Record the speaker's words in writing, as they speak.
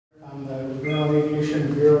I'm the Ground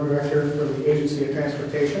Aviation Bureau Director for the Agency of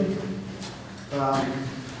Transportation.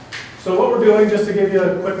 So what we're doing, just to give you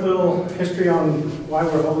a quick little history on why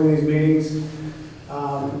we're holding these meetings,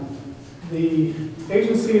 the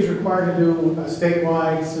agency is required to do a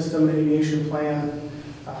statewide system aviation plan.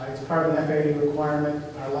 It's part of an FAA requirement.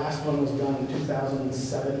 Our last one was done in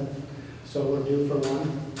 2007, so we're due for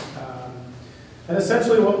one. And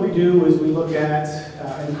essentially what we do is we look at,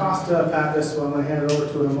 and Costa Pappas, who I'm going to hand it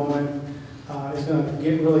over to in a moment, is going to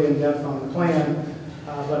get really in depth on the plan.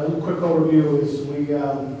 But a quick overview is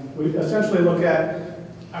we essentially look at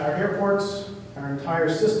our airports, our entire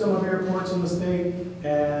system of airports in the state,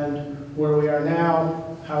 and where we are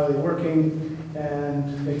now, how are they working,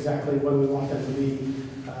 and exactly what we want them to be.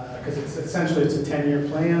 Because it's essentially it's a 10-year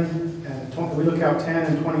plan, and we look out 10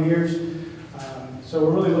 and 20 years. So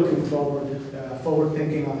we're really looking forward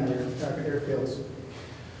thinking on our airfields.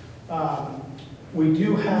 We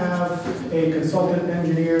do have a consultant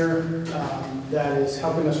engineer that is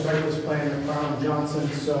helping us write this plan, Farnham Johnson.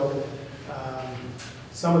 So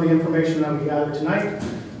some of the information that we gathered tonight,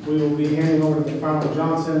 we will be handing over to Farnham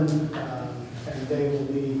Johnson, and they will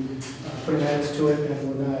be putting edits to it, and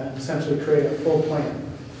we're going to essentially create a full plan.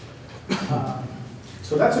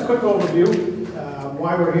 So that's a quick overview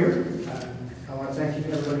why we're here. I want to thank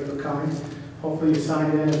you everybody for coming. Hopefully you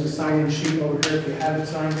signed in. There's a sign-in sheet over here. If you haven't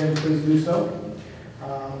signed in, please do so.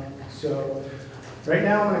 So right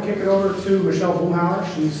now I'm going to kick it over to Michelle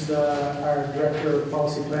Boomhauer. She's our Director of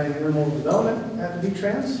Policy Planning and Intermodal Development at the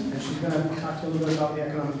VTrans, and she's going to talk to you a little bit about the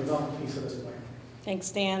economic development piece of this plan. Thanks,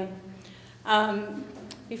 Dan.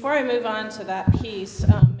 Before I move on to that piece,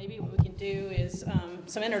 maybe what we can do is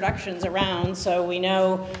some introductions around so we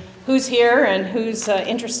know who's here and who's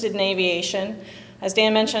interested in aviation. As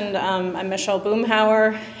Dan mentioned, I'm Michelle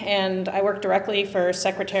Boomhauer, and I work directly for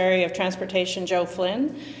Secretary of Transportation Joe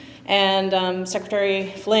Flynn. And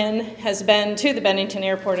Secretary Flynn has been to the Bennington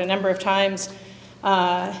Airport a number of times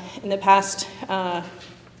in the past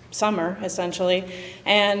summer, essentially.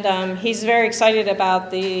 And he's very excited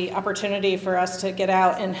about the opportunity for us to get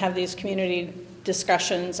out and have these community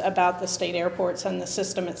discussions about the state airports and the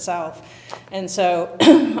system itself. And so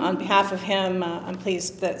on behalf of him, I'm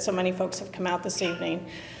pleased that so many folks have come out this evening.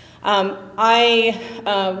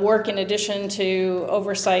 I work in addition to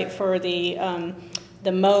oversight for the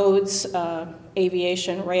modes,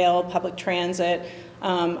 aviation, rail, public transit.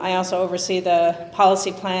 I also oversee the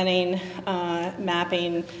policy planning,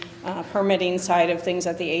 mapping, permitting side of things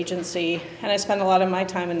at the agency. And I spend a lot of my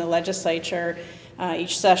time in the legislature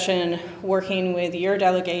each session working with your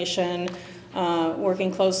delegation,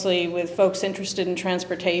 working closely with folks interested in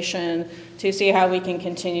transportation to see how we can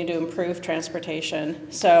continue to improve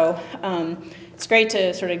transportation. So it's great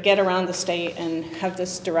to sort of get around the state and have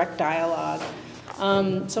this direct dialogue.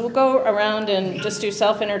 So we'll go around and just do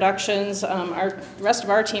self-introductions. The rest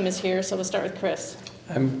of our team is here, so we'll start with Chris.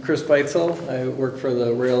 I'm Chris Beitzel. I work for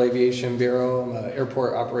the Rail Aviation Bureau. I'm an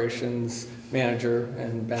airport operations manager,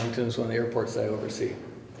 and Bennington is one of the airports that I oversee.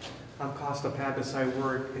 I'm Costa Pappas. I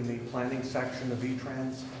work in the planning section of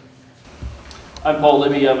VTrans. I'm Paul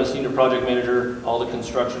Libby. I'm a senior project manager. All the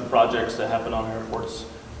construction projects that happen on airports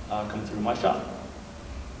come through my shop.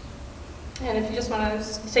 And if you just want to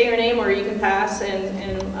say your name, or you can pass,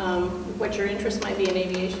 and what your interest might be in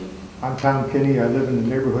aviation. I'm Tom Kinney. I live in the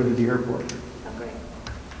neighborhood of the airport. Oh, great.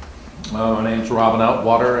 My name's Robin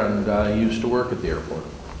Outwater, and I used to work at the airport.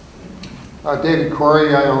 David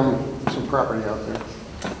Corey. I own some property out there.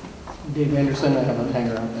 Dave Anderson, I have a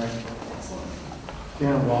hangar out there.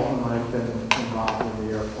 Dan Walton. I've been involved in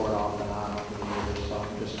the airport off and on over the years, so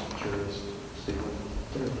I'm just curious to see what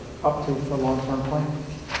they're up to for a long-term plan.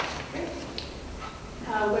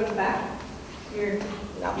 Way back. You're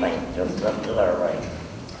nothing, just up to our right.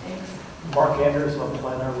 Thanks. Mark Andrews, I'm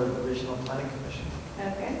planner with the Regional Planning Commission.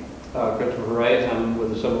 Okay. Christopher Wright, I'm with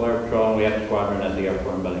the Civil Air Patrol, and we have a squadron at the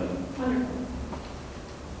airport in Bennington. Wonderful.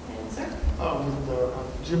 And sir?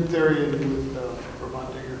 With Jim Theory with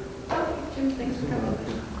Vermont Digger. Okay, Jim, thanks for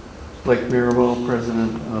coming. Blake Mirabel,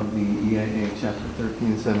 president of the EIA Chapter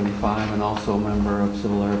 1375, and also a member of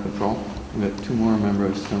Civil Air Patrol. We have two more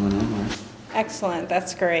members coming in there. Excellent,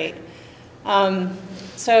 that's great.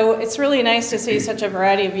 So it's really nice to see such a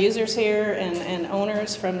variety of users here and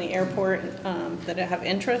owners from the airport that have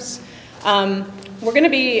interests. We're going to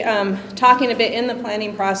be talking a bit in the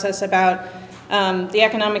planning process about the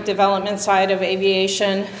economic development side of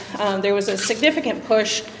aviation. There was a significant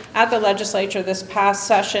push at the legislature this past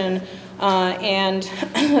session, and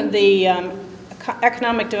the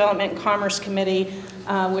Economic Development and Commerce Committee,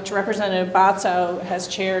 which Representative Botso has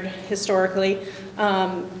chaired historically,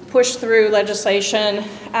 pushed through legislation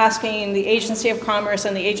asking the Agency of Commerce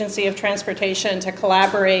and the Agency of Transportation to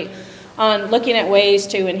collaborate on looking at ways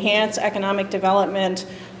to enhance economic development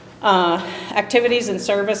activities and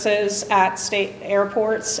services at state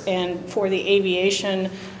airports and for the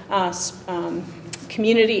aviation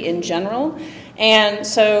community in general. And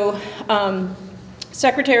so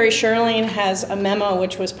Secretary Sherling has a memo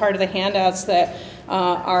which was part of the handouts that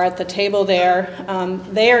are at the table there.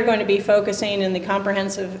 They are going to be focusing in the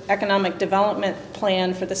comprehensive economic development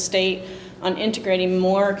plan for the state on integrating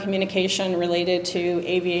more communication related to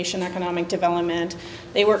aviation economic development.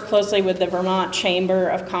 They work closely with the Vermont Chamber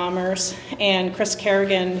of Commerce, and Chris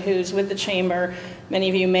Kerrigan, who's with the Chamber, many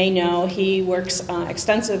of you may know, he works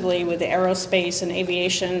extensively with the aerospace and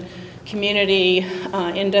aviation community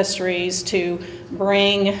industries to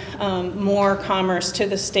bring more commerce to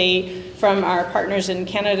the state from our partners in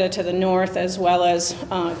Canada to the north, as well as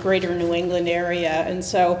greater New England area. And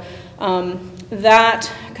so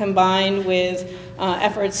that combined with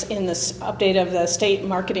efforts in the update of the state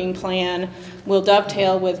marketing plan will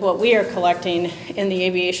dovetail with what we are collecting in the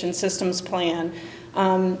aviation systems plan.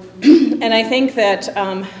 And I think that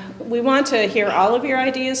we want to hear all of your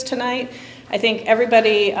ideas tonight. I think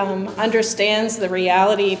everybody understands the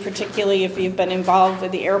reality, particularly if you've been involved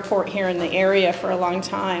with the airport here in the area for a long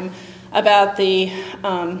time, about the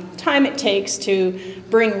time it takes to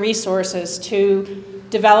bring resources to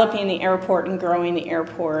developing the airport and growing the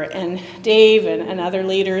airport. And Dave and other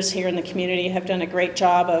leaders here in the community have done a great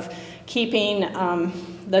job of keeping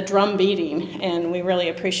the drum beating, and we really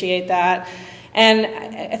appreciate that. And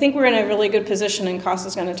I think we're in a really good position, and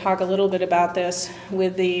Costa's going to talk a little bit about this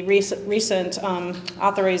with the recent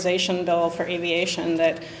authorization bill for aviation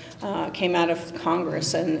that came out of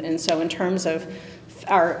Congress. And so in terms of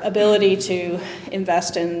our ability to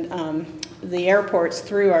invest in the airports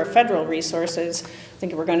through our federal resources, I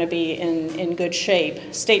think we're going to be in good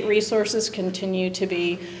shape. State resources continue to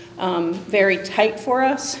be very tight for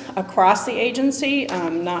us across the agency,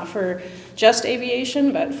 not for just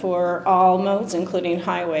aviation, but for all modes, including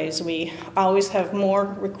highways. We always have more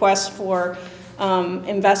requests for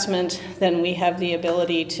investment than we have the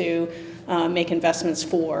ability to make investments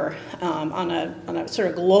for. On a sort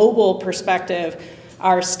of global perspective,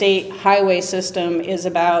 our state highway system is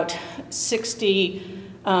about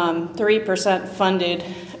 63% funded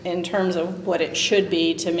in terms of what it should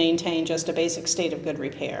be to maintain just a basic state of good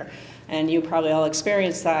repair. And you probably all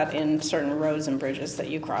experience that in certain roads and bridges that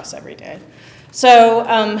you cross every day. So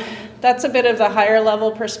that's a bit of the higher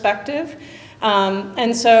level perspective.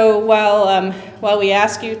 And so while we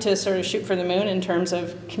ask you to sort of shoot for the moon in terms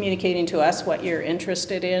of communicating to us what you're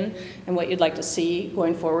interested in and what you'd like to see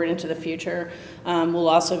going forward into the future, we'll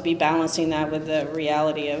also be balancing that with the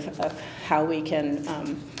reality of how we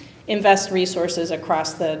can invest resources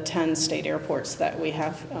across the 10 state airports that we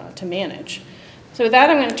have to manage. So with that,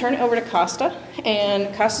 I'm going to turn it over to Costa,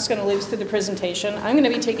 and Costa's going to lead us through the presentation. I'm going to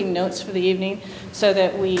be taking notes for the evening so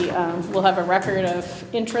that we will have a record of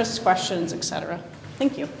interests, questions, etc.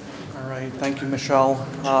 Thank you. All right, thank you, Michelle.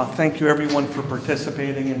 Thank you, everyone, for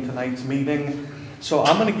participating in tonight's meeting. So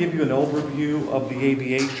I'm going to give you an overview of the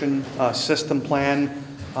aviation system plan,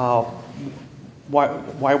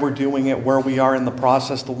 why we're doing it, where we are in the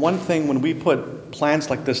process. The one thing, when we put plans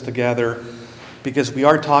like this together, because we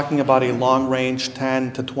are talking about a long-range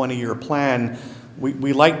 10 to 20-year plan,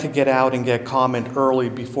 we like to get out and get comment early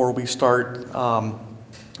before we start,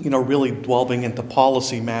 really delving into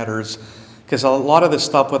policy matters. Because a lot of this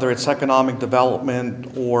stuff, whether it's economic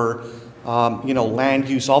development or, land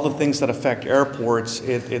use, all the things that affect airports,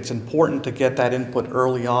 it's important to get that input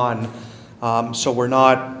early on, so we're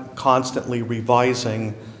not constantly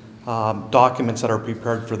revising documents that are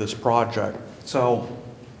prepared for this project. So.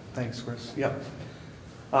 Thanks, Chris. Yep.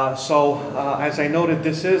 As I noted,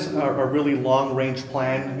 this is a really long-range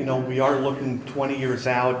plan. We are looking 20 years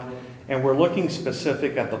out, and we're looking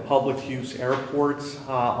specific at the public use airports.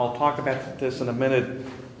 I'll talk about this in a minute,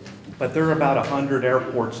 but there are about 100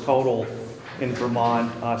 airports total in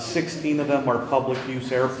Vermont. 16 of them are public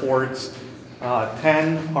use airports.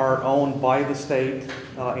 10 are owned by the state,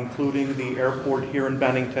 including the airport here in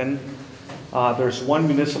Bennington. There's one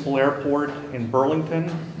municipal airport in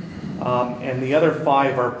Burlington. And the other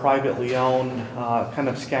 5 are privately owned, kind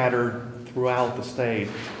of scattered throughout the state.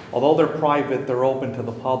 Although they're private, they're open to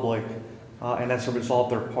the public, and as a result,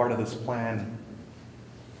 they're part of this plan.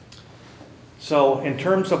 So in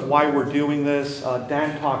terms of why we're doing this,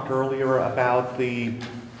 Dan talked earlier about the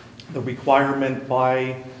requirement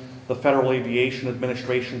by the Federal Aviation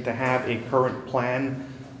Administration to have a current plan,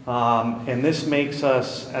 and this makes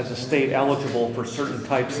us, as a state, eligible for certain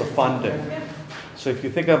types of funding. So if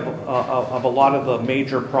you think of a lot of the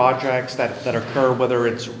major projects that occur, whether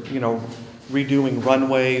it's, redoing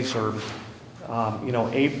runways or,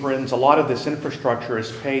 aprons, a lot of this infrastructure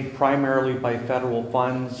is paid primarily by federal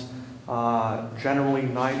funds, generally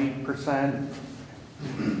 90%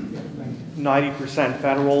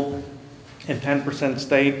 federal and 10%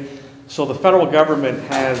 state. So the federal government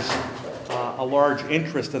has a large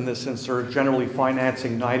interest in this since they're generally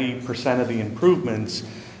financing 90% of the improvements.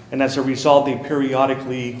 And as a result, they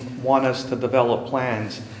periodically want us to develop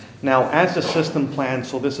plans. Now, as a system plan,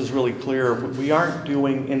 so this is really clear, we aren't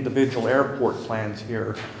doing individual airport plans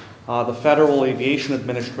here. The Federal Aviation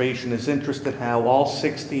Administration is interested how all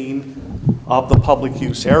 16 of the public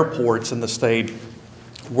use airports in the state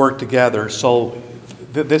work together. So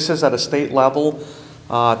this is at a state level.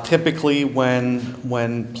 Typically,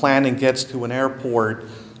 when planning gets to an airport,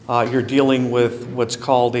 you're dealing with what's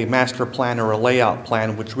called a master plan or a layout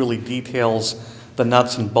plan, which really details the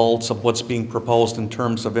nuts and bolts of what's being proposed in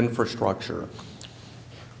terms of infrastructure.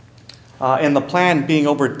 And the plan being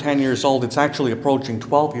over 10 years old, it's actually approaching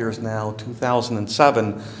 12 years now,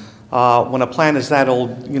 2007. When a plan is that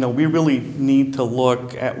old, we really need to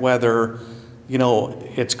look at whether,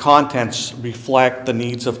 its contents reflect the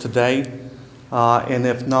needs of today. And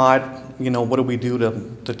if not, what do we do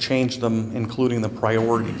to change them, including the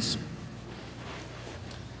priorities?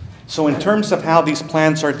 So in terms of how these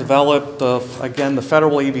plans are developed, again, the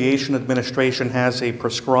Federal Aviation Administration has a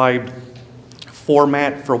prescribed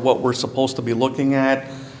format for what we're supposed to be looking at,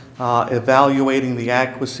 evaluating the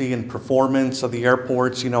adequacy and performance of the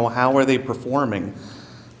airports. How are they performing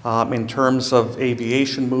in terms of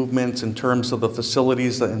aviation movements, in terms of the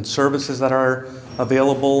facilities and services that are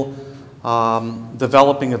available,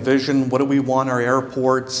 developing a vision. What do we want our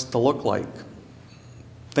airports to look like?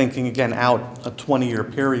 Thinking again out a 20-year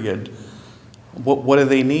period. What do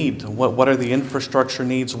they need? What are the infrastructure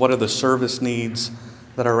needs? What are the service needs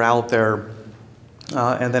that are out there?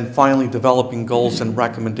 And then finally developing goals and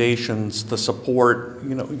recommendations to support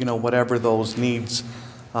whatever those needs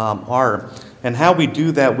are. And how we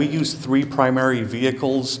do that, we use 3 primary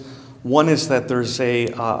vehicles. One is that there's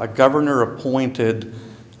a governor-appointed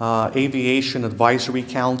Aviation Advisory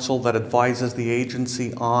Council that advises the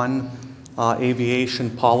agency on aviation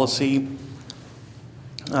policy.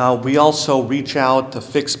 We also reach out to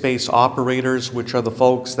fixed-base operators, which are the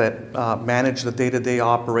folks that manage the day-to-day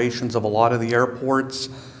operations of a lot of the airports,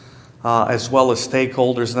 as well as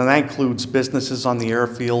stakeholders. And that includes businesses on the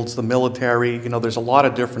airfields, the military. There's a lot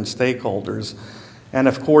of different stakeholders. And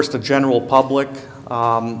of course, the general public,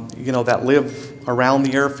 that live around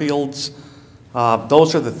the airfields.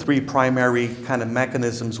 Those are the 3 primary kind of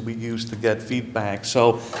mechanisms we use to get feedback.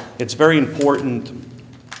 So it's very important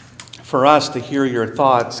for us to hear your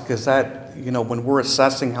thoughts, because that, when we're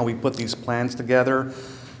assessing how we put these plans together,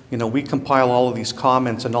 we compile all of these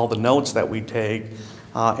comments and all the notes that we take,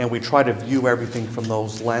 and we try to view everything from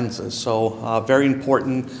those lenses. So very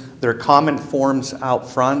important. There are comment forms out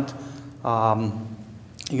front.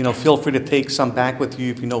 Feel free to take some back with you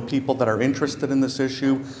if you know people that are interested in this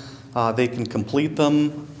issue. They can complete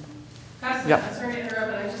them. Yeah. Sorry to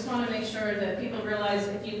interrupt, but I just want to make sure that people realize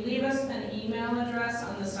if you leave us an email address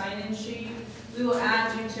on the sign-in sheet, we will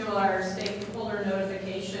add you to our stakeholder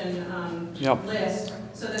notification list,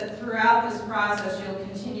 so that throughout this process you'll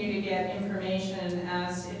continue to get information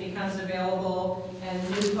as it becomes available and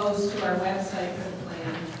new posts to our website for the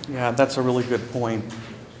plan. Yeah, that's a really good point.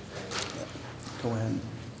 Go ahead.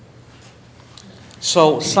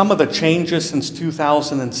 So some of the changes since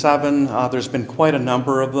 2007, there's been quite a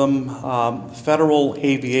number of them. Federal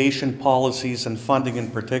aviation policies and funding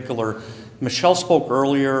in particular. Michelle spoke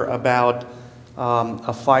earlier about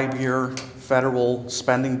a 5-year federal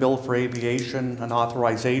spending bill for aviation, an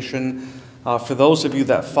authorization. For those of you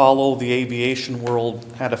that follow the aviation world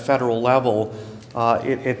at a federal level,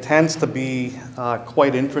 it tends to be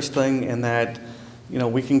quite interesting in that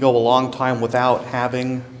we can go a long time without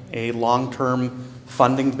having a long-term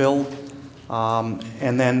funding bill,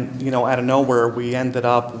 and then out of nowhere we ended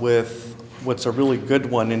up with what's a really good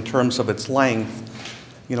one in terms of its length,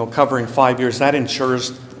 covering 5 years. That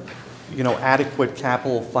ensures adequate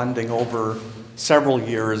capital funding over several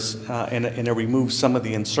years, and it removes some of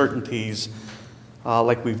the uncertainties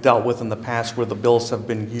like we've dealt with in the past where the bills have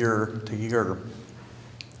been year to year.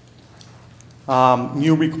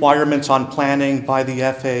 New requirements on planning by the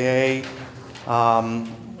FAA.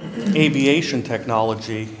 Aviation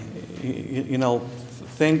technology,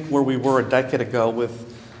 think where we were a decade ago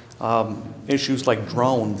with issues like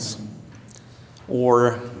drones,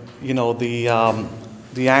 or the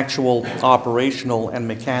actual operational and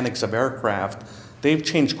mechanics of aircraft. they've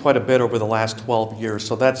changed quite a bit over the last 12 years.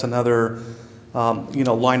 So that's another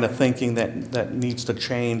line of thinking that needs to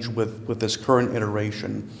change with this current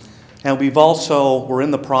iteration. And we're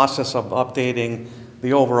in the process of updating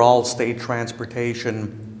the overall state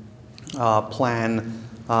transportation plan.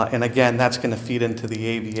 And again, that's going to feed into the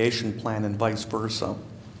aviation plan and vice versa.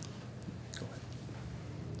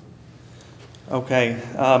 Okay,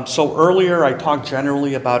 so earlier I talked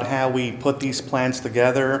generally about how we put these plans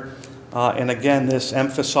together. And again, this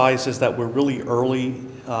emphasizes that we're really early.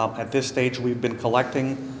 At this stage, we've been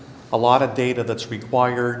collecting a lot of data that's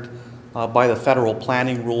required by the federal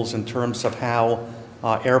planning rules in terms of how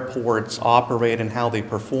airports operate and how they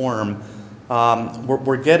perform.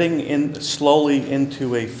 We're getting slowly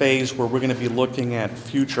into a phase where we're going to be looking at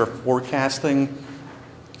future forecasting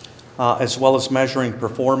as well as measuring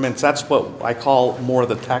performance. That's what I call more of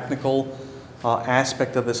the technical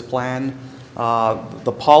aspect of this plan.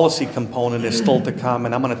 The policy component is still to come,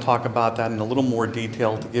 and I'm going to talk about that in a little more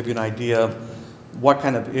detail to give you an idea of what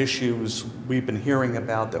kind of issues we've been hearing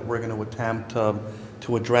about that we're going to attempt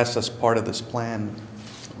to address as part of this plan.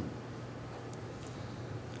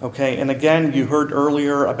 Okay, and again, you heard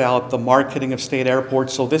earlier about the marketing of state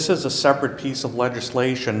airports. So this is a separate piece of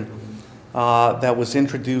legislation that was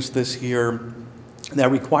introduced this year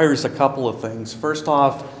that requires a couple of things. First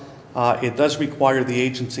off, it does require the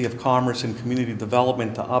Agency of Commerce and Community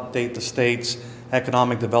Development to update the state's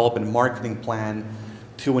economic development and marketing plan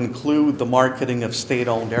to include the marketing of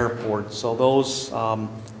state-owned airports. So those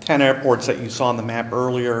 10 airports that you saw on the map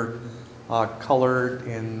earlier, colored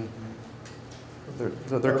in,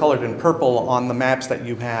 they're colored in purple on the maps that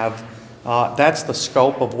you have. That's the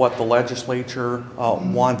scope of what the legislature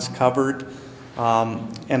wants covered.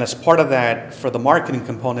 And as part of that, for the marketing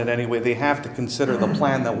component anyway, they have to consider the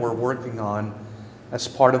plan that we're working on as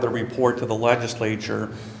part of the report to the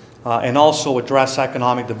legislature, and also address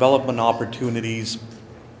economic development opportunities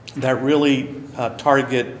that really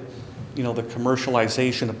target, the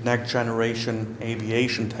commercialization of next generation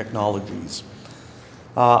aviation technologies.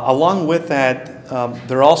 Along with that,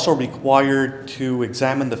 they're also required to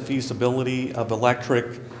examine the feasibility of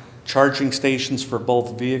electric charging stations for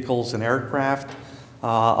both vehicles and aircraft,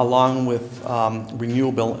 along with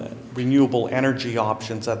renewable energy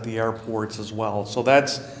options at the airports as well. So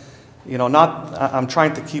that's, I'm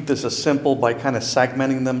trying to keep this as simple by kind of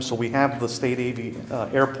segmenting them. So we have the state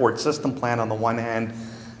airport system plan on the one hand,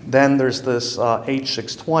 then there's this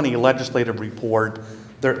H620 legislative report.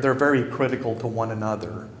 They're very critical to one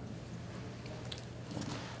another.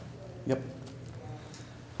 Yep.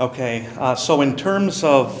 Okay, so in terms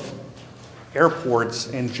of airports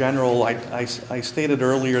in general, I stated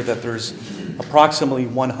earlier that there's approximately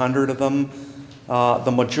 100 of them.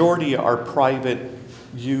 The majority are private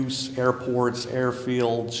use airports,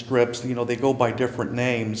 airfield strips, they go by different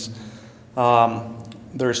names.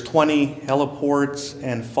 There's 20 heliports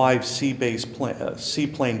and 5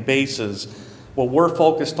 seaplane bases. What we're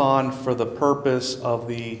focused on for the purpose of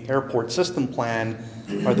the airport system plan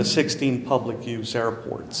are the 16 public use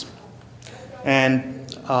airports. And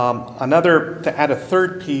to add a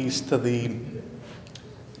third piece to the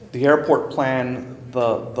airport plan,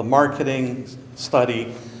 the marketing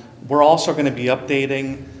study, we're also going to be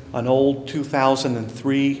updating an old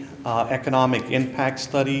 2003 economic impact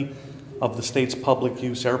study of the state's public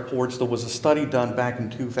use airports. There was a study done back in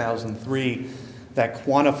 2003 that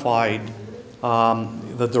quantified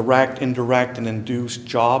the direct, indirect, and induced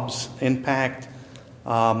jobs impact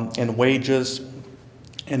and wages,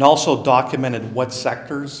 and also documented what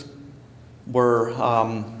sectors were,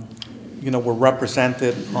 were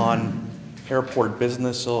represented on airport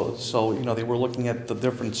business. So they were looking at the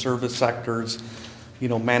different service sectors,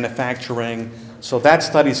 manufacturing. So that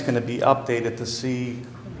study is going to be updated to see,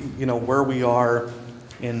 where we are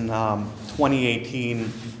in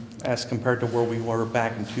 2018 as compared to where we were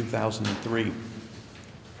back in 2003.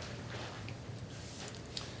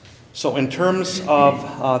 So in terms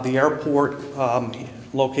of the airport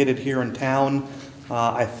located here in town,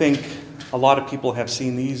 I think a lot of people have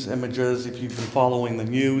seen these images if you've been following the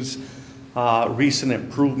news. Recent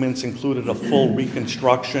improvements included a full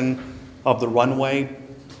reconstruction of the runway,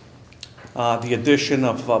 the addition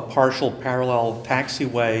of a partial parallel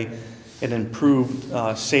taxiway, and improved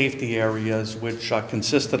safety areas, which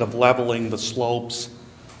consisted of leveling the slopes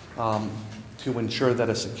to ensure that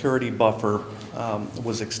a security buffer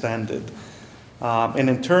was extended. And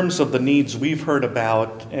in terms of the needs we've heard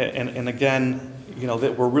about, and again,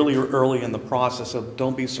 that we're really early in the process, so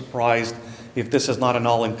don't be surprised if this is not an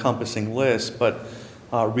all-encompassing list, but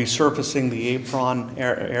resurfacing the apron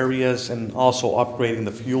areas and also upgrading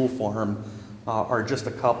the fuel farm are just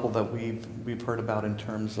a couple that we've heard about in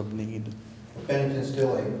terms of need. Bennington's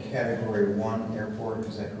still a Category 1 airport,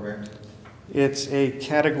 is that correct? It's a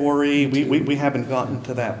category, we haven't gotten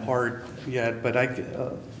to that part yet, but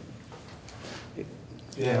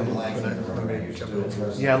Yeah, the length of the runway, you're still less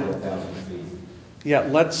than 4,000 feet. Yeah,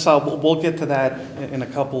 let's, we'll get to that in a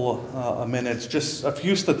couple of minutes. Just a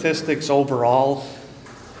few statistics overall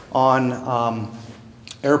on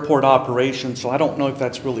airport operations. So I don't know if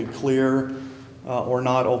that's really clear or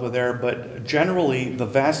not over there, but generally the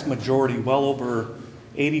vast majority, well over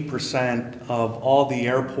 80% of all the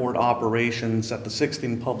airport operations at the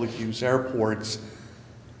 16 public use airports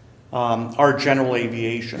are general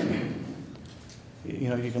aviation. You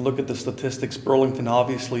know, you can look at the statistics. Burlington,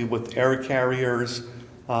 obviously, with air carriers.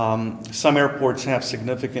 Some airports have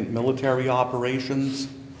significant military operations.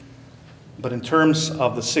 But in terms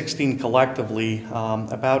of the 16 collectively,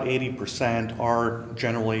 about 80% are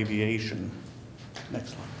general aviation. Next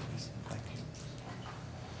slide, please. Thank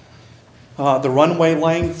you. The runway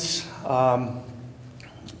lengths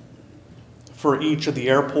for each of the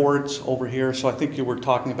airports over here. So I think you were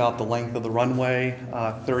talking about the length of the runway,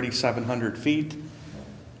 3,700 feet.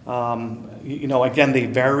 You know, again, they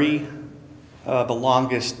vary. The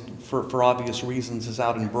longest, for obvious reasons, is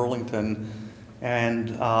out in Burlington,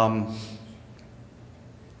 and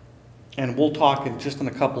we'll talk in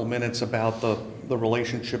a couple of minutes about the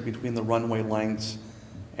relationship between the runway lengths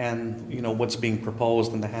and, you know, what's being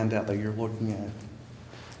proposed in the handout that you're looking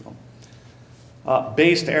at.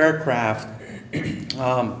 Based aircraft,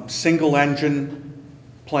 single engine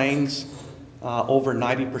planes. Over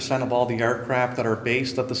 90% of all the aircraft that are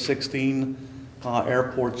based at the 16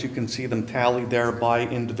 airports, you can see them tallied there by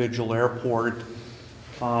individual airport.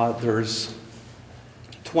 There's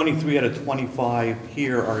 23 out of 25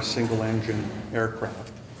 here are single engine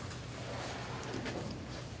aircraft.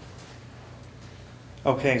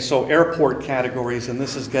 Okay, so airport categories, and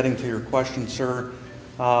this is getting to your question, sir.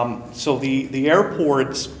 So the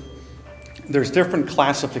airports, there's different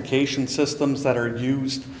classification systems that are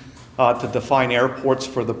used to define airports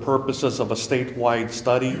for the purposes of a statewide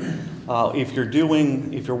study. If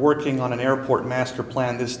you're working on an airport master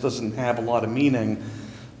plan, this doesn't have a lot of meaning.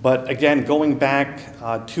 But again, going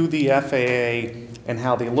back to the FAA and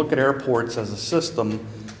how they look at airports as a system,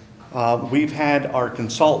 we've had our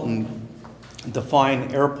consultant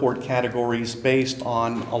define airport categories based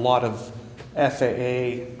on a lot of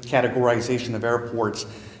FAA categorization of airports.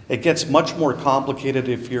 It gets much more complicated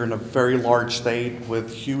if you're in a very large state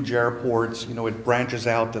with huge airports. You know, it branches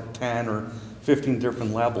out to 10 or 15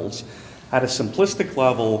 different levels. At a simplistic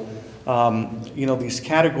level, you know, these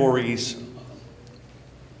categories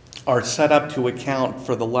are set up to account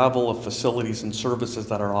for the level of facilities and services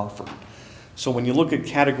that are offered. So when you look at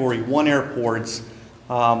Category 1 airports,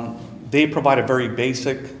 they provide a very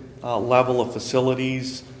basic level of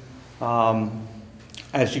facilities.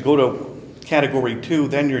 As you go to Category 2,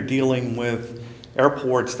 then you're dealing with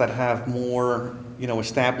airports that have more, you know,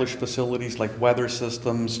 established facilities like weather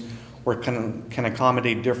systems or can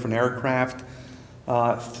accommodate different aircraft.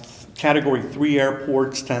 Category 3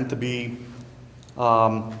 airports tend to be,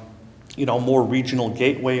 you know, more regional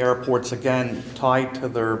gateway airports, again, tied to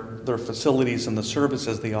their facilities and the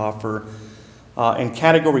services they offer. And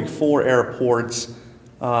Category 4 airports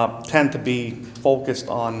tend to be focused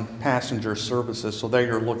on passenger services. So there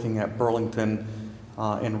you're looking at Burlington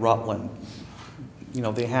and Rutland. You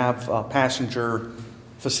know, they have passenger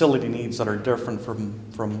facility needs that are different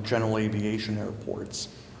from general aviation airports.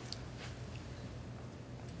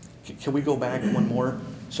 Can we go back one more?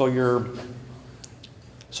 So your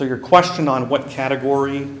question on what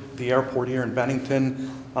category the airport here in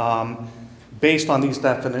Bennington, based on these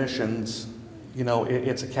definitions, you know,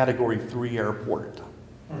 it's a Category 3 airport.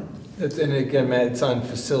 And again, Matt, it's on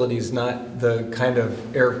facilities, not the kind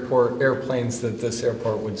of airplanes that this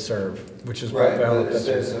airport would serve, which is right. what It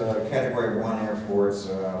says Category 1 airports,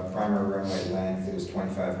 primary runway length is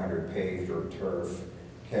 2,500 paved or turf.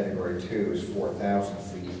 Category 2 is 4,000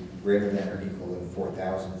 feet, greater than or equal to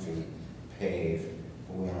 4,000 feet paved.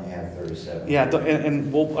 We only have 37. Yeah,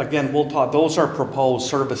 and we'll talk. Those are proposed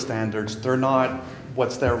service standards. They're not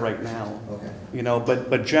what's there right now. Okay. You know,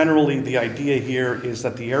 but generally the idea here is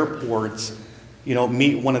that the airports, you know,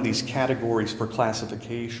 meet one of these categories for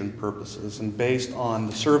classification purposes, and based on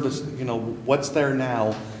the service, you know, what's there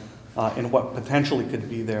now and what potentially could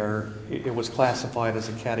be there, it was classified as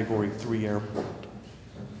a Category 3 airport.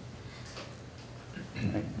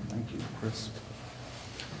 Okay, thank you, Chris.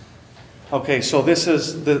 Okay, so this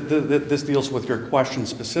is this deals with your question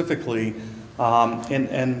specifically,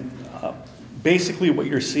 and basically what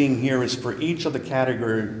you're seeing here is for each of the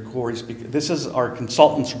categories, this is our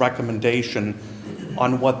consultant's recommendation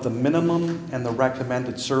on what the minimum and the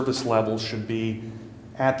recommended service levels should be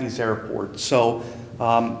at these airports. So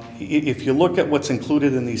if you look at what's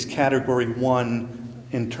included in these category 1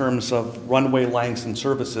 in terms of runway lengths and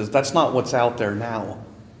services, that's not what's out there now,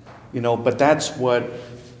 but that's what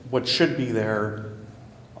should be there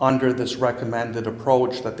under this recommended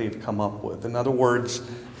approach that they've come up with. In other words,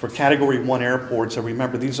 for category 1 airports, and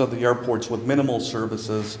remember these are the airports with minimal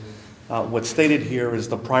services, what's stated here is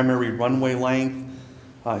the primary runway length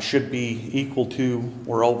should be equal to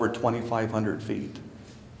or over 2,500 feet.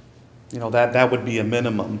 That would be a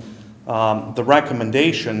minimum. The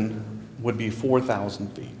recommendation would be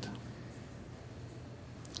 4,000 feet.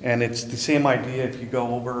 And it's the same idea if you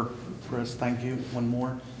go over, Chris, thank you, one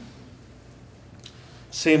more.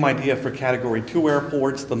 Same idea for category 2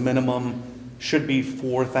 airports. The minimum should be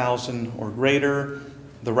 4,000 or greater.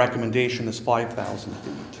 The recommendation is 5,000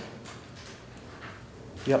 feet.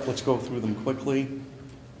 Yep, let's go through them quickly.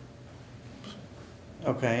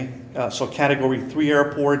 Okay, so category 3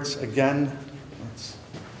 airports, again, let's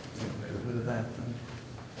get rid of that.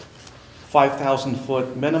 5,000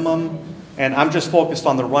 foot minimum, and I'm just focused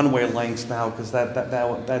on the runway lengths now because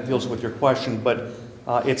that deals with your question, but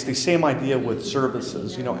it's the same idea with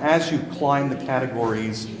services. As you climb the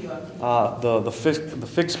categories, the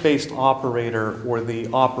fixed-based operator or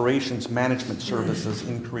the operations management services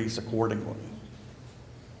increase accordingly.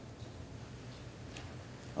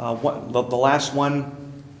 The last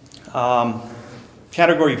one,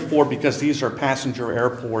 category 4, because these are passenger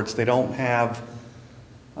airports, they don't have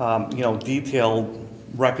detailed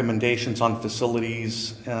recommendations on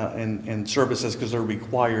facilities and services because they're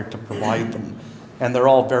required to provide them. And they're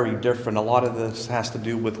all very different. A lot of this has to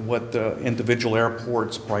do with what the individual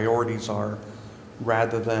airport's priorities are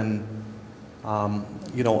rather than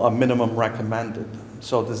a minimum recommended.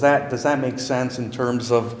 So does that make sense in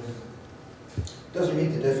terms of? Doesn't meet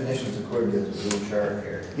the definitions according to the blue chart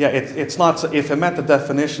here. Yeah, it's not. If it met the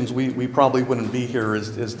definitions, we probably wouldn't be here.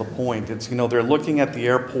 Is the point? It's they're looking at the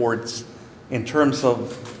airports in terms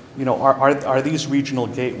of are these regional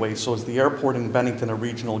gateways? So is the airport in Bennington a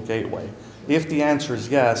regional gateway? If the answer is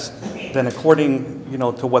yes, then according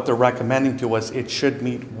to what they're recommending to us, it should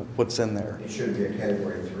meet what's in there. It should be a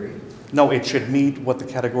category 3. No, it should meet what the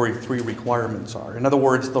category 3 requirements are. In other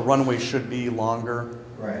words, the runway should be longer.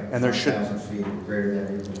 Right. And there should 5,000 feet greater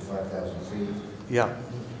than or equal to 5,000 feet. Yeah.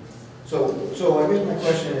 So I guess my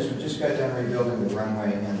question is, we just got done rebuilding the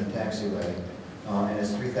runway and the taxiway, and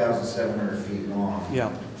it's 3,700 feet long.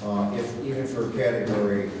 Yeah. If even for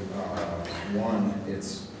category 1,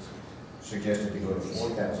 it's suggested to go to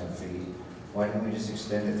 4,000 feet, why don't we just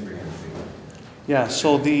extend it 300 feet? Yeah.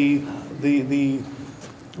 So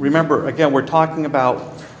remember again, we're talking about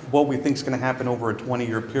what we think is going to happen over a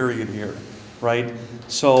 20-year period here. Right?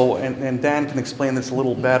 So, and Dan can explain this a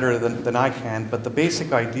little better than I can, but the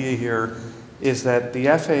basic idea here is that the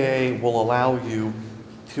FAA will allow you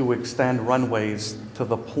to extend runways to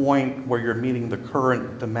the point where you're meeting the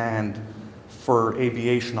current demand for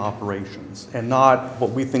aviation operations and not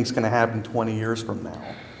what we think is going to happen 20 years from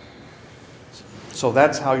now. So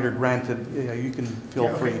that's how you're granted, you can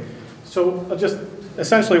feel free. So just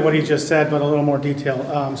essentially what he just said, but a little more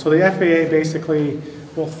detail. So the FAA basically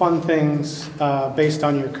will fund things based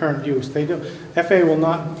on your current use. FAA will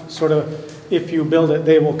not sort of, if you build it,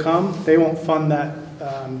 they will come. They won't fund that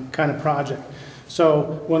kind of project.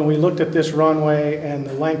 So when we looked at this runway and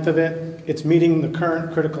the length of it, it's meeting the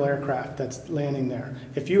current critical aircraft that's landing there.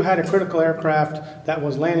 If you had a critical aircraft that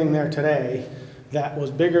was landing there today that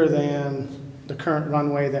was bigger than the current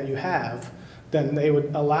runway that you have, then they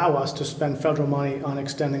would allow us to spend federal money on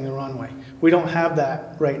extending the runway. We don't have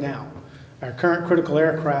that right now. Our current critical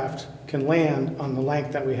aircraft can land on the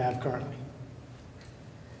length that we have currently.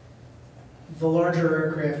 The larger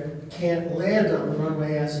aircraft can't land on the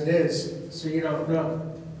runway as it is, so you don't know.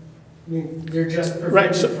 I mean, they're just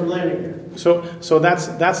prevented from landing there. So that's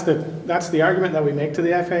the argument that we make to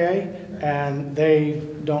the FAA, and they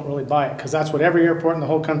don't really buy it because that's what every airport in the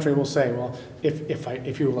whole country will say. Well,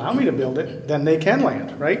 if you allow me to build it, then they can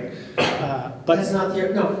land, right? But that's not the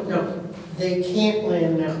no. They can't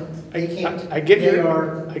land now. They can't. I get they your.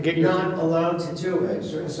 are I get your. not allowed to do it. Right.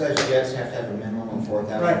 Certain size jets have to have a minimum of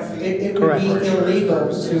 4,000 Right. feet. It would be illegal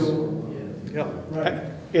to. Yeah. Right.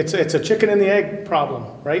 It's a chicken and the egg problem,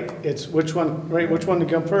 right? It's which one to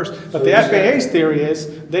come first. But So the FAA's theory is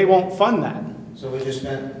they won't fund that. So we just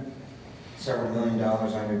spent several $1 million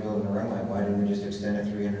on rebuilding the runway. Why didn't we just extend it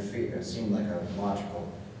 300 feet? It seemed like a logical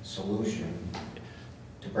solution.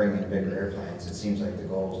 to bring in bigger airplanes. It seems like the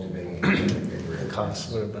goal is to bring in bigger airplanes. The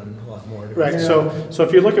cost would have been a lot more. Right, so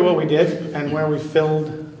if you look at what we did and where we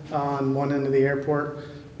filled on one end of the airport,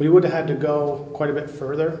 we would have had to go quite a bit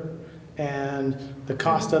further, and the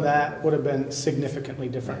cost of that would have been significantly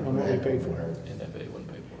different than what we paid for. And FAA wouldn't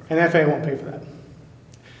pay for it. And FAA won't pay for that.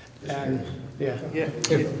 And, yeah. Yeah,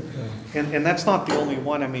 and that's not the only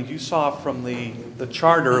one. I mean, you saw from the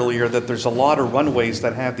chart earlier that there's a lot of runways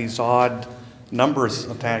that have these odd numbers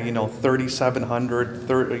attached, 3,700,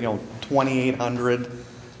 2,800,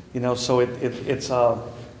 so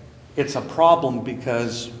it's a problem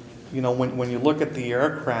because, when you look at the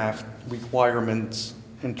aircraft requirements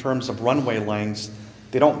in terms of runway lengths,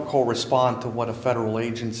 they don't correspond to what a federal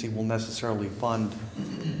agency will necessarily fund.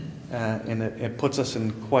 And it puts us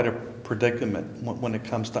in quite a predicament when it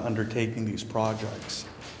comes to undertaking these projects.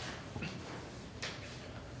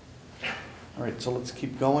 All right, so let's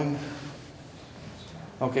keep going.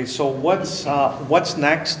 Okay, so what's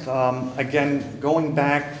next? Again, going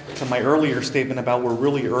back to my earlier statement about we're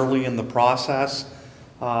really early in the process.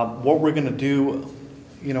 What we're going to do,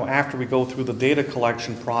 after we go through the data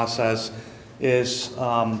collection process, is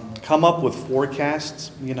come up with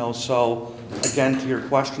forecasts. So again, to your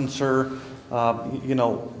question, sir,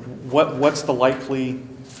 what's the likely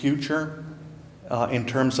future in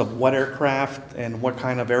terms of what aircraft and what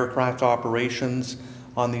kind of aircraft operations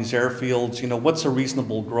on these airfields? What's a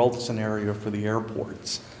reasonable growth scenario for the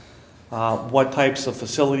airports? What types of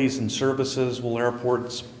facilities and services will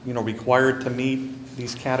airports, require to meet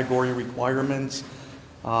these category requirements?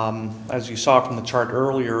 As you saw from the chart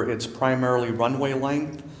earlier, it's primarily runway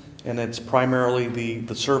length, and it's primarily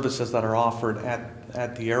the services that are offered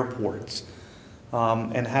at the airports.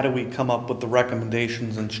 And how do we come up with the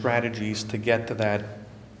recommendations and strategies to get to that,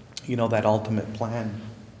 that ultimate plan?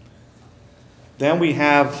 Then we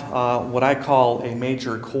have what I call a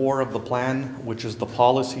major core of the plan, which is the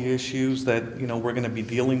policy issues that we're going to be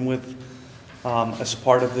dealing with as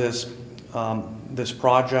part of this this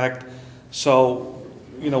project. So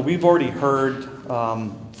we've already heard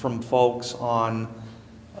from folks on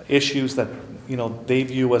issues that they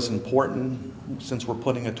view as important since we're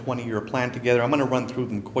putting a 20-year plan together. I'm going to run through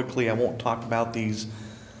them quickly. I won't talk about these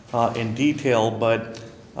in detail, but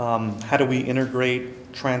how do we integrate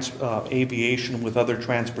aviation with other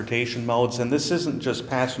transportation modes? And this isn't just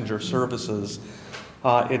passenger services,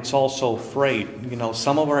 it's also freight.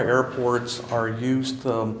 Some of our airports are used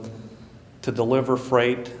to deliver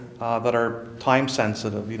freight that are time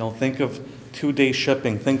sensitive. Think of 2-day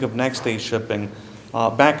shipping, think of next day shipping.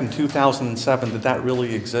 Back in 2007, did that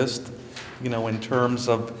really exist? In terms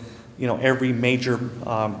of, every major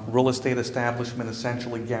real estate establishment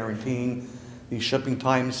essentially guaranteeing these shipping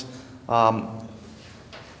times.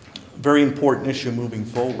 Very important issue moving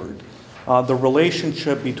forward. The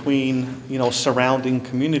relationship between, surrounding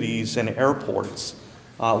communities and airports,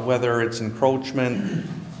 whether it's encroachment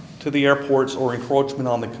to the airports or encroachment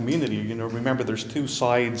on the community. Remember, there's two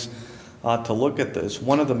sides to look at this.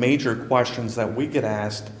 One of the major questions that we get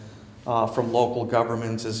asked from local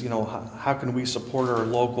governments is, how can we support our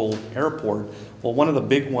local airport? Well, one of the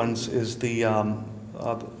big ones is the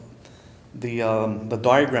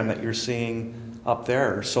diagram that you're seeing up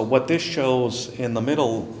there. So what this shows in the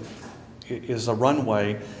middle is a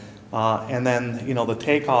runway, and then the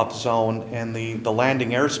takeoff zone and the landing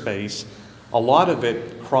airspace. A lot of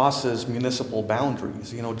it crosses municipal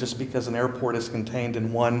boundaries. Just because an airport is contained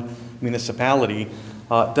in one municipality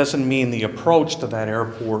doesn't mean the approach to that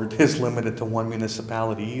airport is limited to one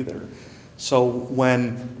municipality either. So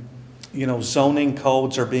when zoning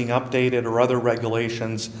codes are being updated or other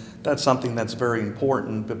regulations, that's something that's very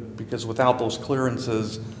important, because without those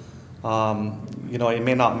clearances, it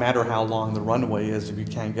may not matter how long the runway is if you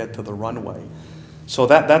can't get to the runway. So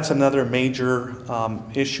that's another major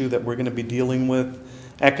issue that we're going to be dealing with.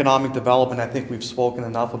 Economic development, I think we've spoken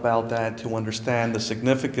enough about that to understand the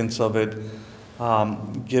significance of it,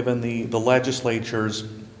 given the legislature's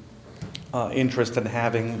interest in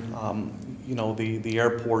having the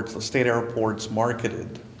airports, the state airports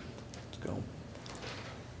marketed. Let's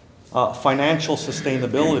go. Financial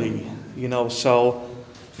sustainability, so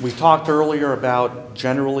we talked earlier about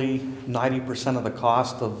generally 90% of the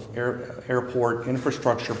cost of airport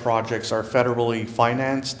infrastructure projects are federally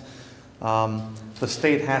financed. The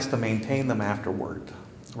state has to maintain them afterward,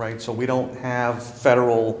 right? So we don't have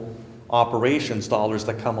federal operations dollars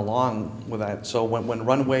that come along with that. So when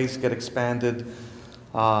runways get expanded,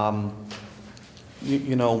 when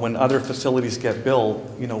other facilities get built,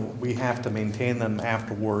 we have to maintain them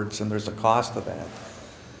afterwards, and there's a cost to that.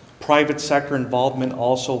 Private sector involvement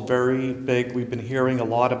also very big. We've been hearing a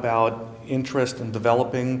lot about, interest in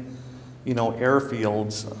developing,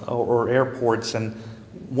 airfields or airports. And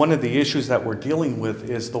one of the issues that we're dealing with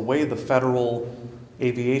is the way the Federal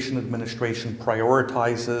Aviation Administration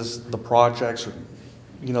prioritizes the projects,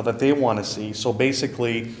 that they want to see. So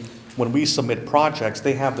basically, when we submit projects,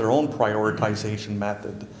 they have their own prioritization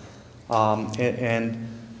method. And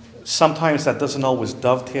sometimes that doesn't always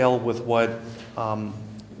dovetail with what,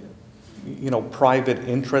 private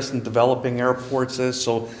interest in developing airports is.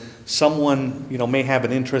 So someone, may have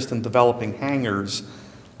an interest in developing hangars.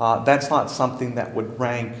 That's not something that would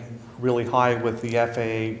rank really high with the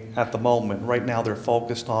FAA at the moment. Right now, they're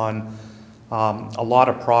focused on a lot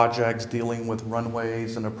of projects dealing with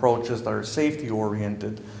runways and approaches that are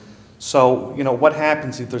safety-oriented. So, what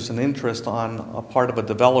happens if there's an interest on a part of a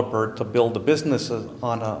developer to build a business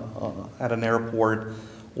at an airport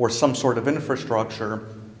or some sort of infrastructure,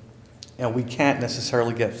 and we can't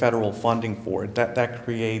necessarily get federal funding for it? That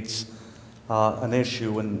creates an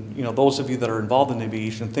issue. And, those of you that are involved in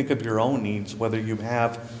aviation, think of your own needs, whether you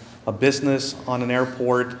have a business on an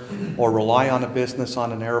airport or rely on a business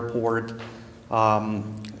on an airport.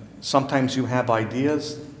 Sometimes you have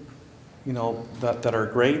ideas, that are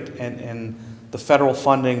great, and the federal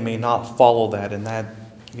funding may not follow that, and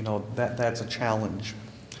that's a challenge.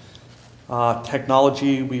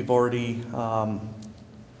 Technology, we've already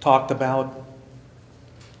talked about.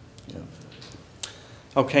 Yeah.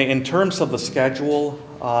 Okay, in terms of the schedule,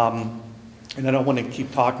 and I don't want to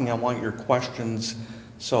keep talking, I want your questions.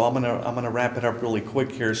 So I'm gonna wrap it up really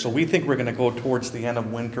quick here. So we think we're gonna go towards the end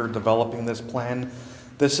of winter developing this plan.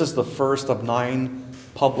 This is the first of 9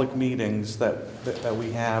 public meetings that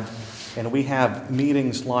we have, and we have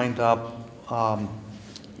meetings lined up,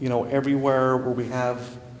 everywhere where we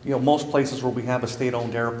have, most places where we have a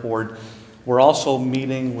state-owned airport. We're also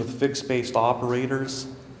meeting with fixed-based operators,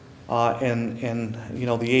 and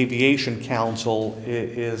the Aviation Council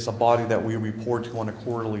is a body that we report to on a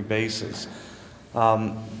quarterly basis.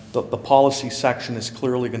 The policy section is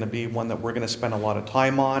clearly going to be one that we're going to spend a lot of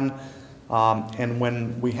time on. And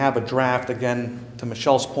when we have a draft, again, to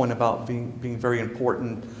Michelle's point about being very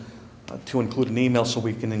important to include an email so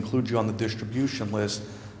we can include you on the distribution list,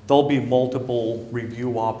 there'll be multiple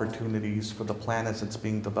review opportunities for the plan as it's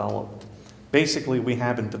being developed. Basically, we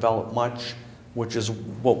haven't developed much, which is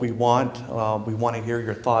what we want. We want to hear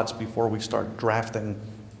your thoughts before we start drafting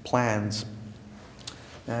plans.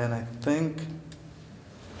 And I think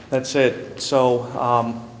that's it.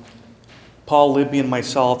 So, Paul, Libby, and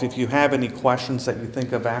myself, if you have any questions that you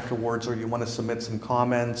think of afterwards or you want to submit some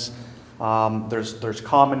comments, there's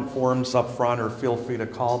comment forms up front, or feel free to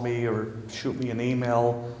call me or shoot me an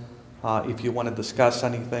email. If you want to discuss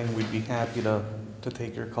anything, we'd be happy to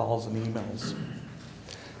take your calls and emails.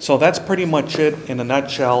 So that's pretty much it in a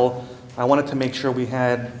nutshell. I wanted to make sure we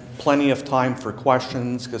had plenty of time for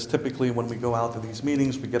questions, because typically when we go out to these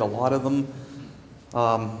meetings, we get a lot of them.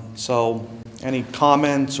 So any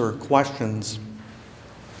comments or questions?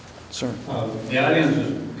 Sir? The audience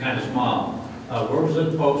is kind of small. Where was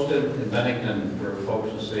it posted in Bennington for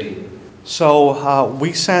folks to see? So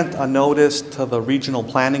we sent a notice to the Regional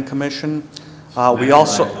Planning Commission. We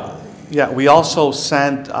also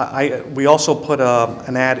sent, we also put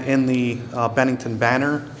an ad in the Bennington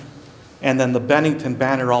Banner, and then the Bennington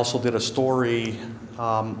Banner also did a story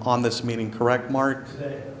on this meeting, correct, Mark?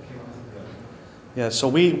 Yeah, so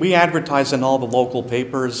we advertise in all the local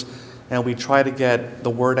papers, and we try to get the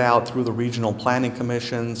word out through the regional planning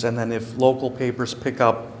commissions, and then if local papers pick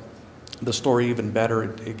up the story even better,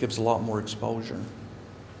 it gives a lot more exposure.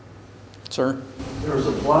 Sir? There was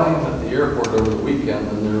a flying at the airport over the weekend,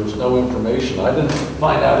 and there was no information. I didn't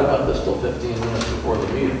find out about this till 15 minutes before the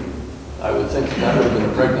meeting. I would think that would have been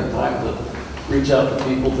a pregnant time to reach out to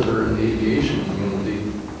people that are in the aviation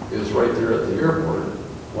community, is right there at the airport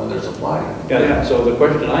when there's a flying. Yeah, so the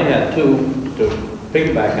question I had too, to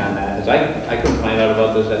piggyback on that, is I couldn't find out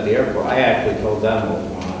about this at the airport. I actually told them what was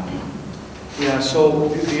going on. Yeah, so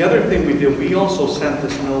the other thing we did, we also sent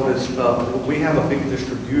this notice, we have a big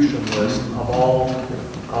distribution list of all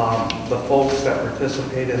the folks that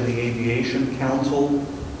participate in the Aviation Council,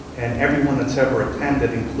 and everyone that's ever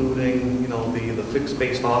attended, including, the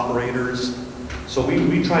fixed-based operators. So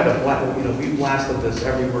we try to, we blasted this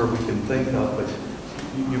everywhere we can think of, but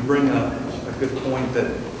you bring a good point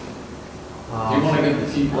that... you want to get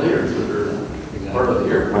the key players that are part of the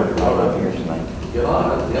airport. Get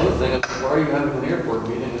on it. The other thing is, why are you having an airport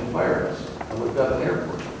meeting in Firehouse? And we've got an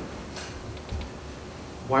airport.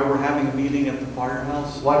 Why we're having a meeting at the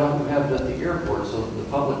firehouse? Why don't we have it at the airport so that the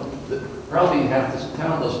public, probably half this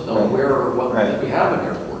town doesn't know where or what, that we have an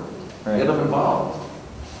airport. Get them involved.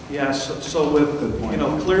 Yes, so with,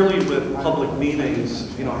 clearly with public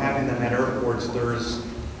meetings, having them at airports, there's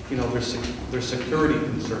security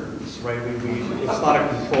concerns, right? It's not a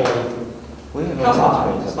controlled,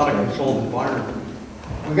 it's not a controlled environment.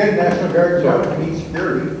 We got National Guard, so we need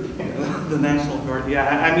security. The National Guard, yeah,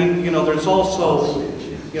 I mean, there's also,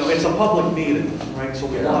 it's a public meeting, right? So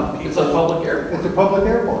we want people. It's a public airport. It's a public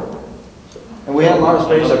airport. And we had a lot of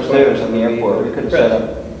space upstairs in the airport, we could have set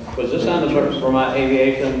up. Was this on the Vermont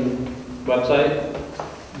Aviation website?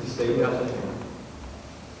 The state website.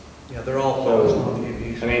 Yeah, they're all focused on the I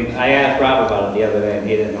aviation. mean, I asked Rob about it the other day, and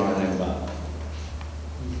he didn't know anything about it.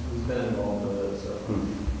 He's been involved with it, so.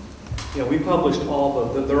 Yeah, we published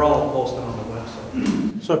they're all posted on the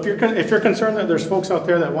website. So if you're concerned that there's folks out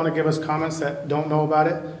there that want to give us comments that don't know about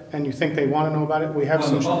it, and you think they want to know about it, we have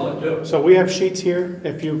On the public, too. So we have sheets here,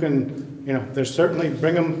 if you can, there's certainly,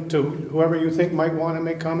 bring them to whoever you think might want to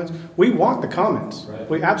make comments. We want the comments. Right.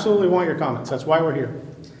 We absolutely want your comments, that's why we're here.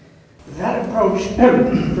 That approach,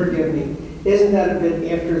 forgive me, isn't that a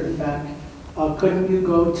bit after the fact? Couldn't you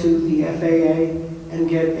go to the FAA and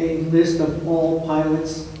get a list of all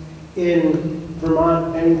pilots in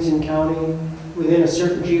Vermont, Bennington County, within a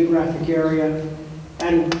certain geographic area?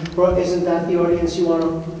 And isn't that the audience you want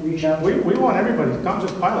to reach out to? We want everybody, not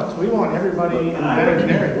just pilots, we want everybody in the Bennington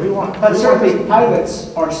area, But certainly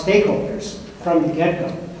pilots are stakeholders from the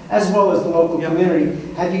get-go, as well as the local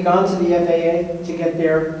community. Have you gone to the FAA to get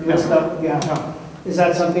their list up? Yeah. No. Is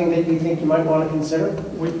that something that you think you might want to consider?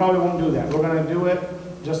 We probably won't do that. We're going to do it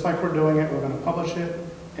just like we're doing it. We're going to publish it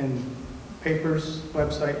in papers,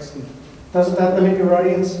 websites. And, Doesn't that limit your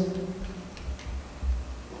audience?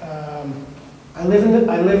 I live in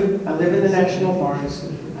the national forest.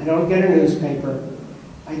 I don't get a newspaper.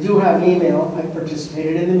 I do have email. I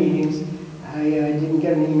participated in the meetings. I didn't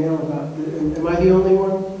get an email about. Am I the only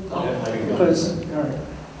one? Because all right.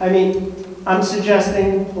 I mean, I'm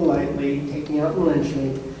suggesting politely, take me out and lynch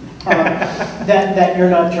me, that you're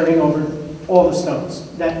not turning over all the stones.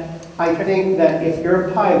 That I think that if you're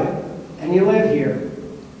a pilot and you live here,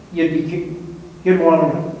 you'd want to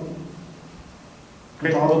know.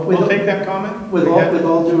 okay, we'll take that comment. With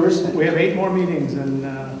all due respect. We have 8 more meetings, and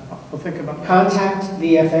we'll think about that. Contact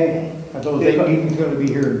the FAA. Are those 8 meetings going to be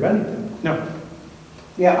here in Bennington? No.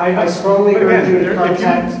 Yeah, I strongly But urge you to again,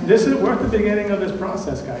 contact. we're at the beginning of this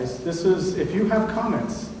process, guys. If you have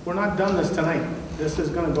comments, we're not done this tonight. This is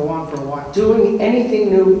going to go on for a while. Doing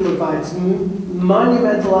anything new provides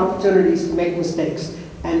monumental opportunities to make mistakes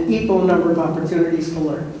and equal number of opportunities to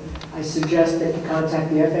learn. I suggest that you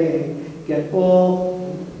contact the FAA, get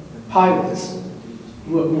all pilots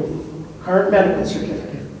with current medical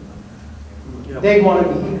certificate. Yep. They want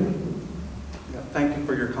to be here. Yeah, thank you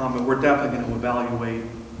for your comment. We're definitely going to evaluate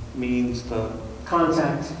means to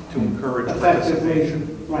Contact encourage effectively.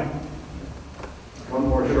 participation. Right. One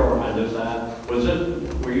more short one, is that,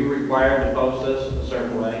 were you required to post this a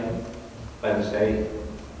certain way by the state?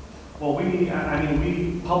 Well,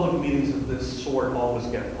 public meetings of this sort always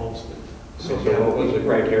get posted. So what was the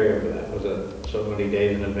criteria for that? Was it so many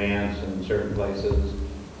days in advance in certain places?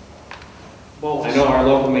 Well, I know our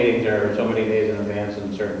local meetings are so many days in advance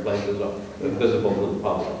in certain places, visible to the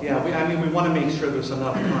public. yeah, we want to make sure there's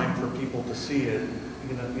enough time for people to see it,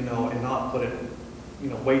 and not put it,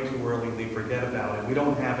 way too early and they forget about it. We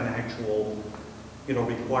don't have an actual,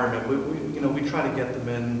 requirement. We try to get them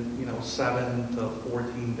in, 7 to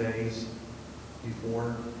 14 days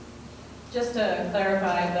before. Just to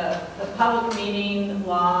clarify, the public meeting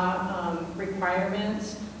law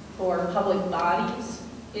requirements for public bodies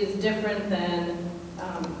is different than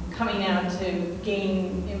coming out to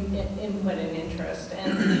gain input and interest.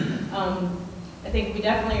 And I think we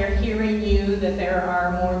definitely are hearing you that there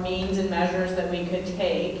are more means and measures that we could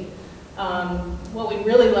take. What we'd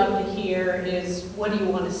really love to hear is, what do you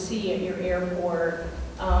want to see at your airport?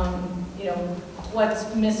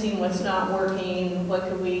 What's missing, what's not working, what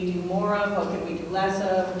could we do more of, what could we do less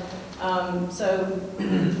of?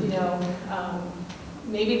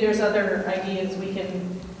 Maybe there's other ideas we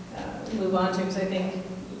can move on to, because I think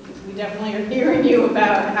we definitely are hearing you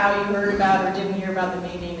about how you heard about or didn't hear about the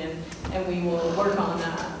meeting, and we will work on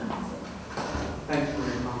that. Thanks for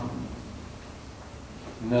your comment.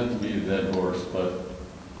 Not to beat a dead horse, but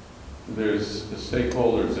there's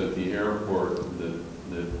stakeholders at the airport that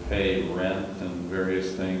pay rent and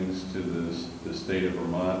various things to the state of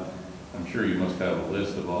Vermont. I'm sure you must have a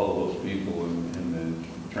list of all those people in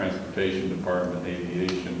the transportation department,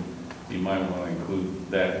 aviation. You might want to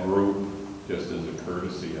include that group just as a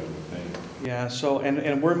courtesy, I would think. Yeah, so,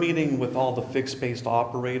 and we're meeting with all the fixed-based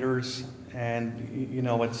operators, and,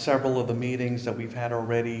 at several of the meetings that we've had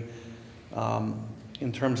already,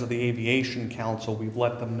 in terms of the Aviation Council, we've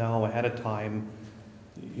let them know ahead of time,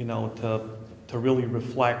 you know, to really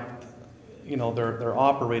reflect, you know, their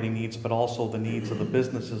operating needs, but also the needs of the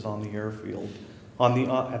businesses on the airfield,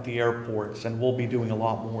 at the airports, and we'll be doing a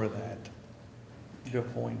lot more of that.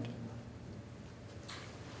 Good point.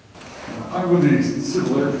 I'm with the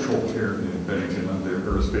Civil Air Patrol here in Bennington. I'm their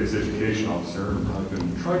aerospace education officer. I've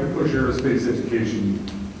been trying to push aerospace education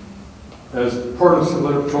as part of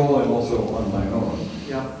Civil Air Patrol and also on my own.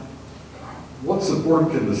 Yeah. What support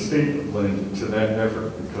can the state lend to that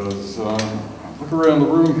effort? Because look around the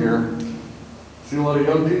room here. See a lot of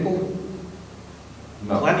young people?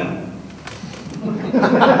 No. Plenty.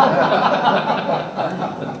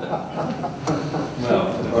 No,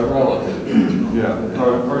 relative. Yeah.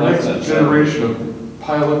 Our next generation of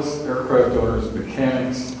pilots, aircraft owners,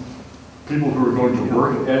 mechanics, people who are going to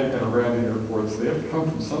work at and around the airports, they have to come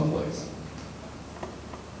from someplace.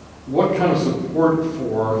 What kind of support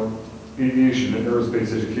for aviation and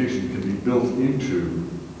aerospace education can be built into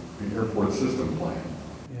the airport system plan?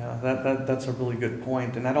 Yeah, that's a really good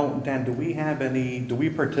point. And Dan, do we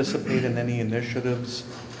participate in any initiatives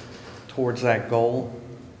towards that goal?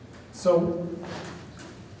 So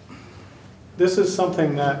this is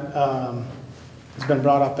something that has been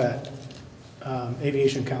brought up at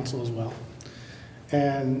Aviation Council as well.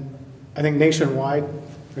 And I think nationwide,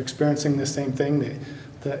 we're experiencing the same thing.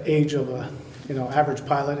 The age of a average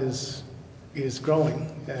pilot is growing,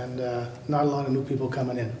 and not a lot of new people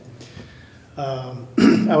coming in.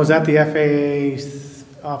 I was at the FAA's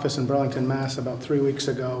office in Burlington, Mass. about 3 weeks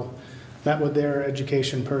ago, met with their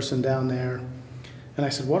education person down there, and I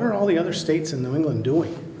said, what are all the other states in New England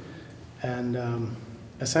doing? And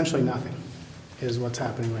essentially nothing is what's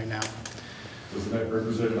happening right now. Doesn't that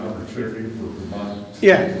represent an opportunity for Vermont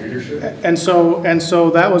state leadership? And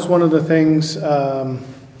so that was one of the things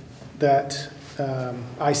that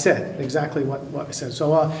I said, exactly what I said.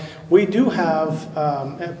 So we do have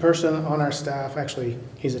a person on our staff, actually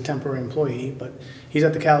he's a temporary employee, but he's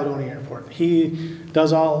at the Caledonia Airport. He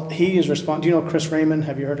is responsible. Do you know Chris Raymond?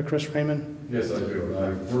 Have you heard of Chris Raymond? Yes, I do.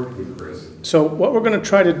 I've worked with Chris. So what we're going to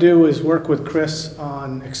try to do is work with Chris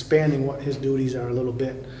on expanding what his duties are a little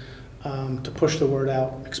bit, to push the word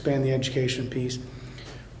out, expand the education piece.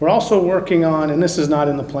 We're also working on, and this is not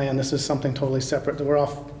in the plan, this is something totally separate, we're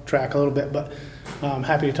off track a little bit, but I'm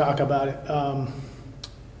happy to talk about it.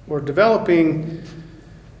 We're developing,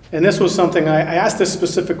 and this was something, I asked this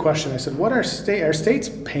specific question. I said, what are states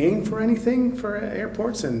paying for anything for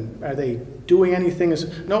airports, and are they doing anything?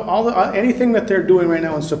 Anything that they're doing right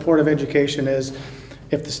now in support of education is,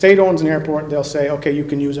 if the state owns an airport, they'll say, okay, you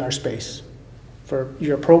can use our space for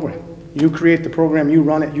your program. You create the program, you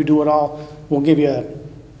run it, you do it all. We'll give you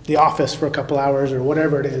the office for a couple hours or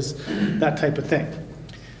whatever it is, that type of thing.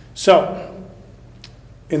 So,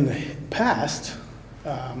 in the past,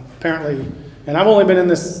 apparently, and I've only been in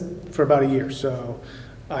this for about a year, so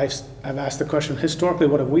I've asked the question, historically,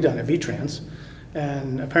 what have we done at VTrans?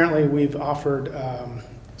 And apparently we've offered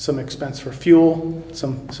some expense for fuel,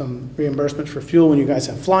 some reimbursements for fuel when you guys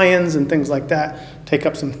have fly-ins and things like that. Take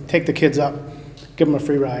the kids up, give them a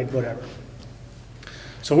free ride, whatever.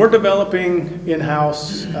 So we're developing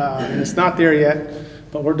in-house, and it's not there yet,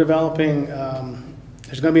 but we're developing,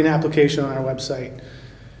 there's going to be an application on our website.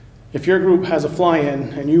 If your group has a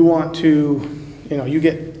fly-in and you want to, you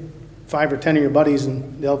get 5 or 10 of your buddies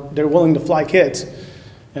and they're willing to fly kids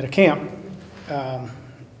at a camp,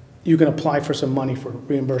 you can apply for some money for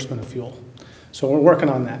reimbursement of fuel. So we're working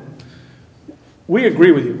on that. We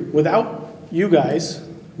agree with you. Without you guys,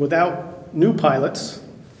 without new pilots,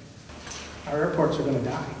 our airports are going to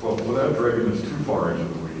die. Well, without dragging this too far into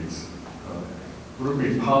the weeds, would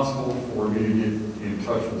it be possible for me to get in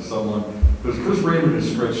touch with someone? Because Chris Raymond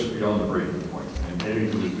is stretched beyond the breaking point, and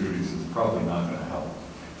adding to his duties is probably not going to help.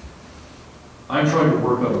 I'm trying to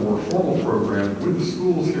work on a more formal program with the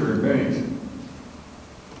schools here in Bennington.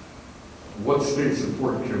 What state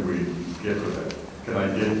support can we get for that? Can I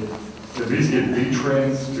at least get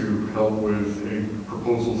VTrans to help with any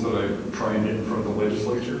proposals that I try and get in front of the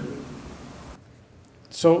legislature?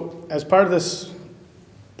 So as part of this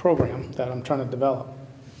program that I'm trying to develop,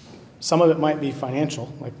 some of it might be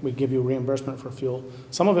financial, like we give you reimbursement for fuel.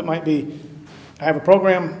 Some of it might be, I have a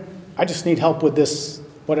program, I just need help with this,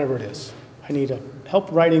 whatever it is. I need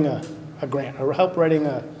help writing a grant, or help writing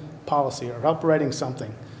a policy, or help writing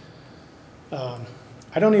something.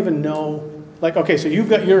 I don't even know, okay, so you've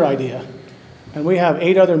got your idea, and we have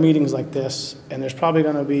 8 other meetings like this, and there's probably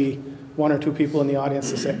going to be 1 or 2 people in the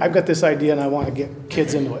audience that say, I've got this idea and I want to get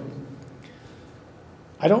kids into it.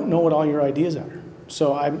 I don't know what all your ideas are.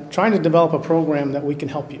 So I'm trying to develop a program that we can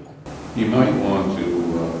help you. you might want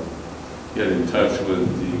to get in touch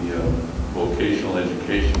with the Vocational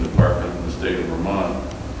Education Department in the state of Vermont.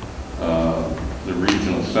 The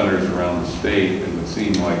regional centers around the state, it would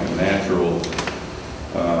seem like a natural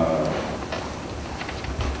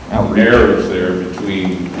marriage there between,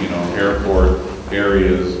 you know, airport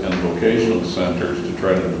areas and vocational centers to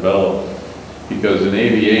try to develop. Because in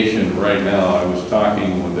aviation right now, I was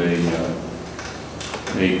talking with a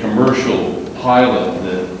commercial pilot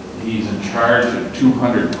that he's in charge of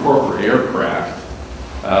 200 corporate aircraft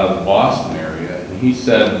out of the Boston area, and he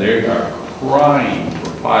said they are crying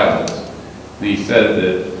for pilots. He said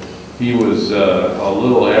that he was a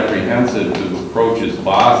little apprehensive to approach his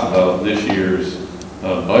boss about this year's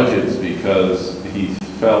budgets because he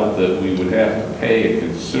felt that we would have to pay a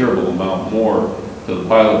considerable amount more to the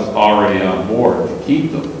pilots already on board to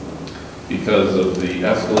keep them because of the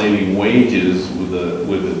escalating wages with the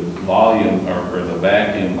volume or the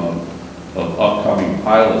vacuum of upcoming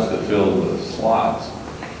pilots to fill the slots.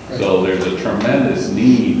 So there's a tremendous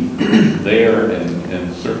need there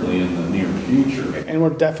and certainly in the near future. And we're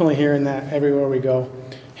definitely hearing that everywhere we go.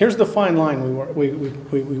 Here's the fine line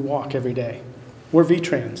we walk every day. We're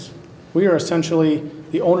VTrans. We are essentially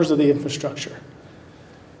the owners of the infrastructure.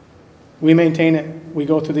 We maintain it. We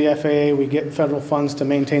go through the FAA. We get federal funds to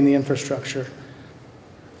maintain the infrastructure.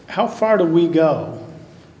 How far do we go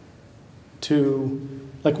to,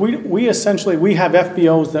 like we essentially, we have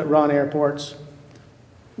FBOs that run airports.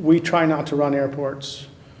 We try not to run airports.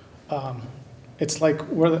 It's like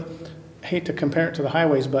I hate to compare it to the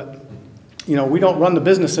highways, but you know, we don't run the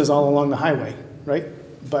businesses all along the highway, right?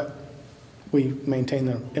 But we maintain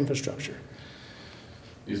the infrastructure.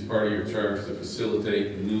 Is part of your charge to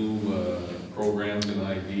facilitate new programs and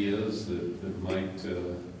ideas that might?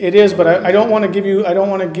 It is, but I don't want to give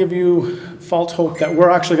you false hope that we're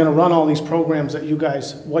actually going to run all these programs that you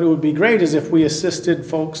guys. What it would be great is if we assisted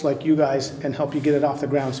folks like you guys and help you get it off the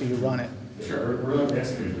ground so you run it. Sure, we're not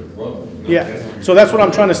asking you to run. Yeah, so that's what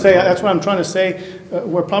I'm trying to say. That's what I'm trying to say.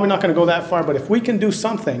 We're probably not going to go that far, but if we can do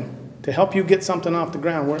something to help you get something off the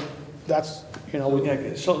ground, that's, you know.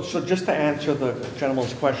 Yeah, so just to answer the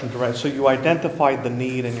gentleman's question direct, so you identified the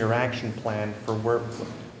need in your action plan for where,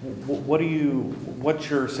 what's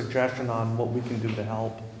your suggestion on what we can do to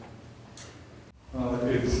help?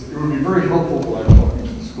 It would be very helpful when I'm talking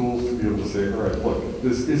to the schools to be able to say, all right, look,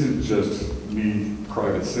 this isn't just me,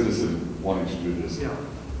 private citizen, wanting to do this. Yeah.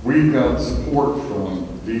 We've got support from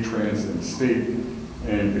VTrans and the state,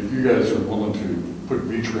 and if you guys are willing to put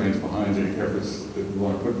VTrans behind the efforts that we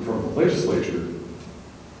want to put in front of the legislature,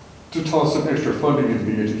 to toss some extra funding into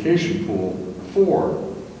the education pool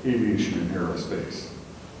for aviation and aerospace.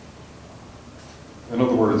 In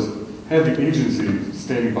other words, have the agency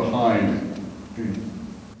standing behind the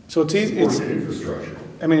infrastructure.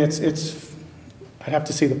 I mean, I'd have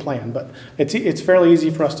to see the plan, but it's fairly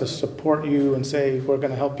easy for us to support you and say, we're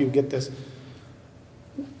going to help you get this.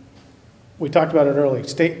 We talked about it earlier.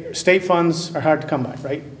 State funds are hard to come by,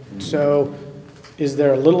 right? Mm-hmm. So is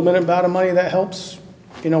there a little bit amount of money that helps?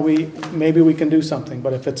 You know, maybe we can do something,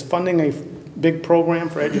 but if it's funding a big program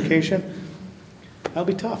for education, that'll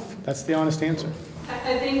be tough. That's the honest answer.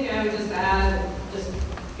 I think I would just add, just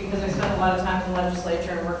because I spent a lot of time in the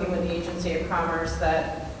legislature and working with the Agency of Commerce,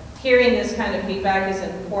 that hearing this kind of feedback is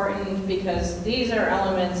important because these are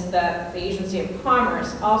elements that the Agency of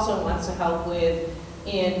Commerce also wants to help with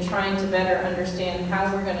in trying to better understand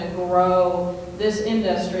how we're going to grow this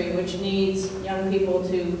industry, which needs young people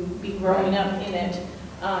to be growing up in it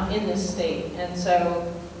in this state. And so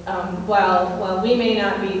while we may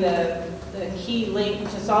not be the key link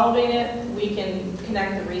to solving it, we can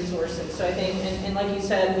connect the resources. So I think, and like you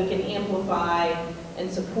said, we can amplify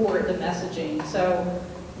and support the messaging. So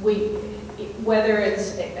whether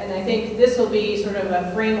it's, and I think this will be sort of a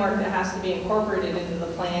framework that has to be incorporated into the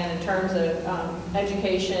plan in terms of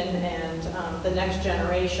education and the next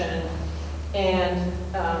generation, and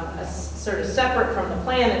sort of separate from the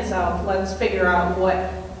plan itself, let's figure out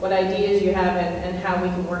what ideas you have and how we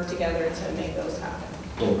can work together to make those happen.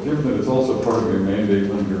 Well, given that it's also part of your mandate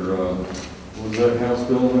under, what was that House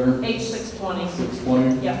bill there? H620.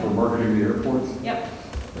 620? Yep. For marketing the airports? Yep.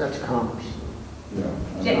 That's commerce. Yeah,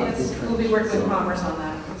 we'll be working with Commerce on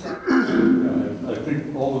that. Yeah, I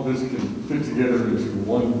think all of this can fit together into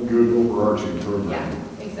one good overarching program.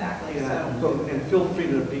 Yeah, exactly. Yeah, so, and feel free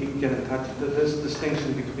to get in touch. This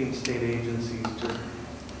distinction between state agencies, to,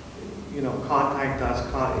 you know, contact us.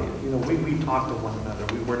 We talk to one another.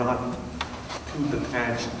 We're not too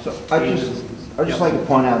detached. So I'd just like to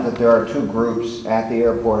point out that there are two groups at the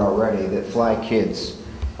airport already that fly kids.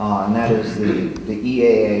 And that is the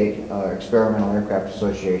EAA, Experimental Aircraft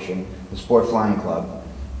Association, the Sport Flying Club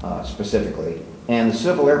specifically, and the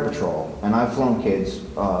Civil Air Patrol. And I've flown kids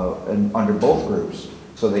under both groups.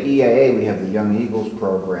 So the EAA, we have the Young Eagles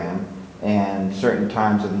program, and certain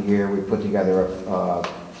times of the year we put together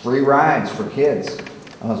free rides for kids,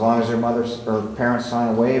 as long as their mothers or parents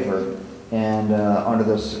sign a waiver. And under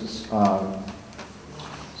the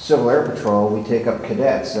Civil Air Patrol, we take up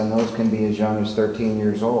cadets, and those can be as young as 13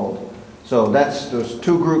 years old. So there's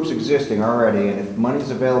two groups existing already, and if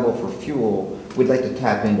money's available for fuel, we'd like to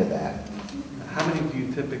tap into that. How many do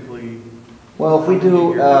you typically? Well, if we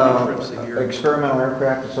do trips a year? Experimental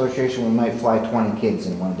Aircraft Association, we might fly 20 kids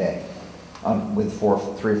in one day with 3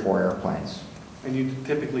 or 4 airplanes. And you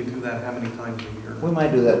typically do that how many times a year? We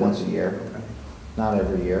might do that once a year. Okay. Not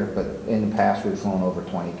every year, but in the past we've flown over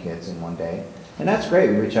 20 kids in one day. And that's great.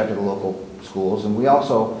 We reach out to the local schools, and we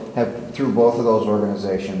also have, through both of those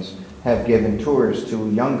organizations, have given tours to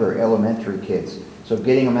younger elementary kids. So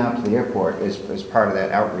getting them out to the airport is part of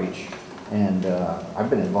that outreach. And I've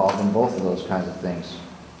been involved in both of those kinds of things.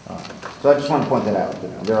 So I just want to point that out.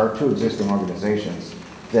 There are 2 existing organizations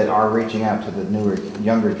that are reaching out to the newer,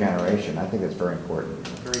 younger generation. I think that's very important.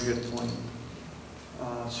 Very good point.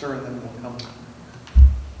 Sir, and then we'll come.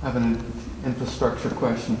 I have an infrastructure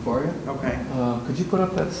question for you. Okay. Could you put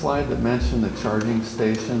up that slide that mentioned the charging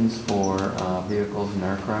stations for vehicles and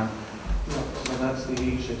aircraft? Yeah, so that's the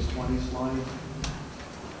H620 slide.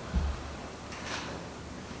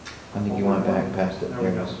 I think you want back past it. There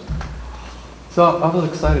we go. So I was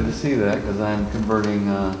excited to see that because I'm converting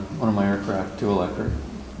one of my aircraft to electric.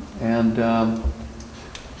 And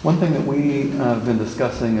one thing that we have been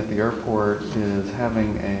discussing at the airport is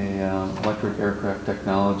having a electric aircraft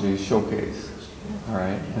technology showcase, all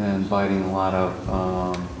right, and inviting a lot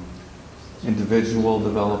of individual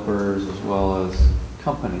developers as well as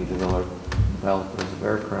company developers of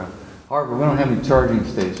aircraft. However, we don't have any charging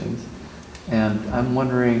stations. And I'm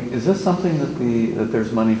wondering, is this something that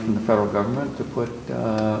there's money from the federal government to put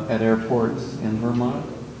at airports in Vermont?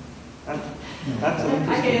 That's an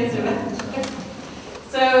I can answer that.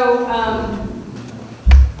 So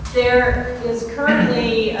there is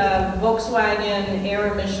currently a Volkswagen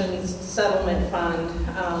Air Emissions Settlement Fund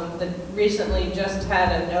that recently just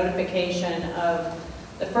had a notification of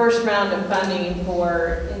the first round of funding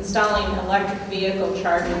for installing electric vehicle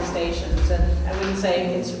charging stations. And I wouldn't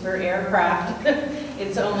say it's for aircraft,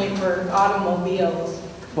 it's only for automobiles.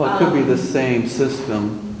 Well, it could be the same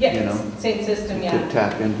system, Yeah, you know. same system, yeah. To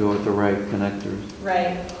tap into it, the right connectors.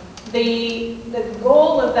 Right. The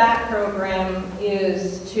goal of that program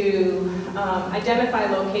is to identify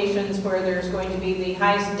locations where there's going to be the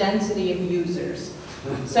highest density of users.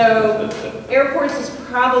 So airports is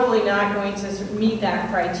probably not going to meet that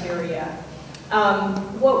criteria.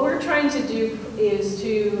 What we're trying to do is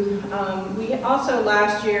to, we also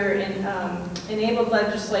last year enabled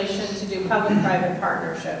legislation to do public-private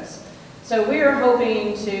partnerships. So we are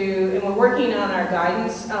hoping to, and we're working on our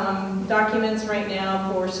guidance documents right now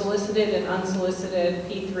for solicited and unsolicited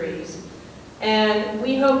P3s. And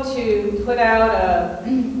we hope to put out a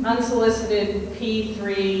unsolicited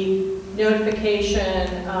P3 notification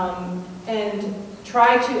and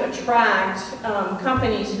try to attract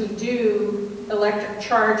companies who do electric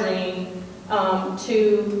charging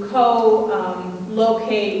to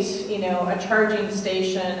co-locate, a charging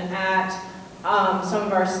station at some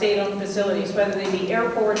of our state-owned facilities, whether they be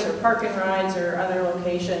airports or park and rides or other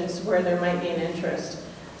locations where there might be an interest.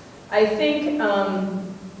 I think I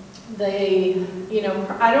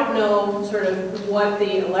don't know sort of what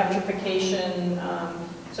the electrification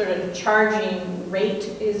sort of charging rate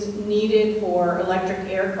is needed for electric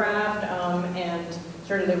aircraft and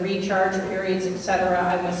sort of the recharge periods, et cetera.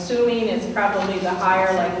 I'm assuming it's probably the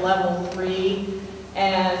higher, like level 3,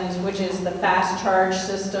 and which is the fast charge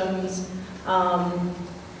systems,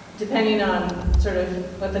 depending on sort of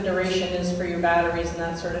what the duration is for your batteries and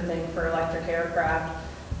that sort of thing for electric aircraft.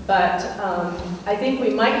 But I think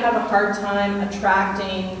we might have a hard time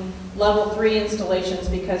attracting level 3 installations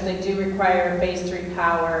because they do require phase 3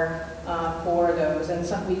 power for those. And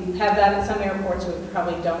we have that at some airports, we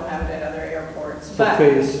probably don't have it at other airports. So but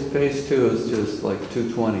phase 2 is just like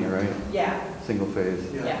 220, right? Yeah. Single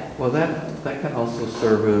phase. Yeah. Well, that can also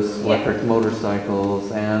service electric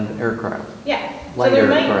motorcycles and aircraft. Yeah. Light so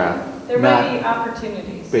aircraft. There might be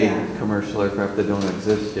opportunities. Big commercial aircraft that don't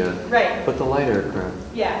exist yet. Right. But the light aircraft.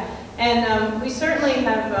 Yeah. And we certainly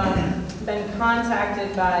have been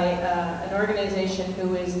contacted by an organization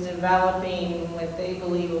who is developing what they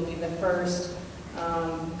believe will be the first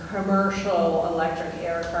commercial electric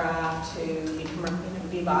aircraft to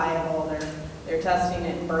be viable. They're testing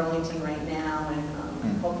it in Burlington right now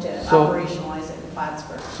and hope to operationalize it in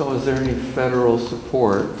Plattsburgh. So is there any federal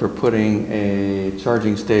support for putting a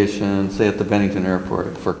charging station, say at the Bennington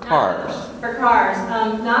Airport, for cars? For cars,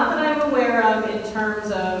 not that I'm aware of in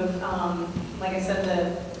terms of, like I said,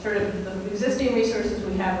 the sort of the existing resources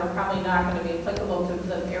we have are probably not going to be applicable to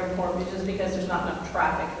the airport just because there's not enough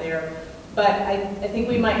traffic there. But I think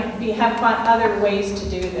we might have other ways to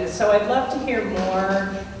do this. So I'd love to hear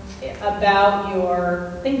more about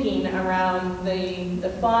your thinking around the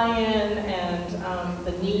fly-in and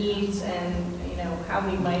the needs and, you know, how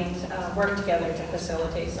we might work together to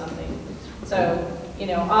facilitate something. So, you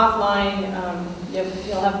know, offline,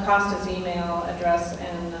 you'll have Costa's email address,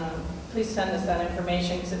 and please send us that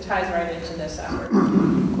information because it ties right into this effort.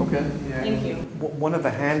 Okay. Thank you. One of the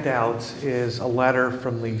handouts is a letter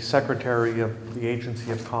from the Secretary of the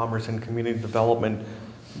Agency of Commerce and Community Development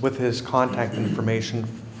with his contact information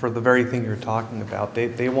for the very thing you're talking about.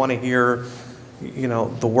 They want to hear, you know,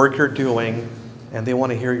 the work you're doing, and they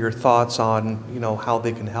want to hear your thoughts on, you know, how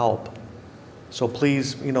they can help. So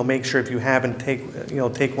please, you know, make sure if you haven't,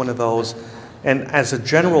 take one of those. And as a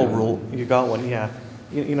general rule, you got one, yeah.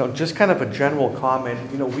 You know, just kind of a general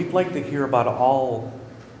comment, you know, we'd like to hear about all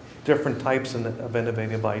different types of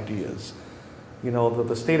innovative ideas. You know,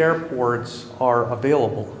 the state airports are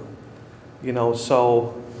available, you know,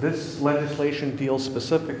 so this legislation deals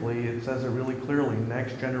specifically, it says it really clearly,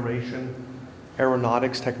 next generation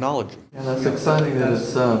aeronautics technology. And that's exciting that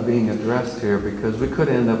it's being addressed here, because we could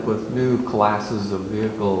end up with new classes of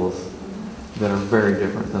vehicles that are very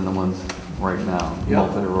different than the ones right now,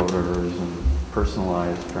 multi-rotors and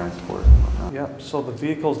personalized transport and whatnot. Yeah, so the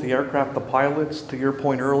vehicles, the aircraft, the pilots, to your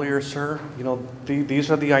point earlier, sir, you know, these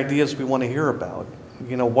are the ideas we want to hear about.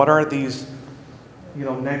 You know, what are these, you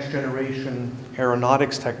know, next generation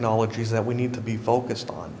aeronautics technologies that we need to be focused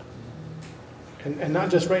on? And not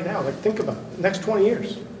just right now, like think about it, next 20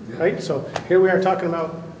 years, right? So here we are talking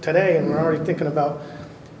about today, and we're already thinking about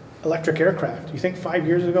electric aircraft. You think 5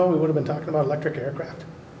 years ago we would have been talking about electric aircraft?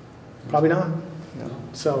 Probably not. Yeah.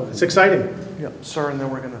 So it's exciting. Yep, sir, and then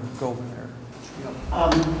we're going to go over there.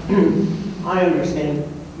 I understand.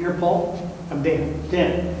 You're Paul? I'm Dan.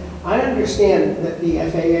 Dan. I understand that the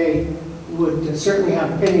FAA would certainly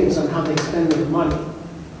have opinions on how they spend their money,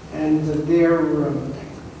 and their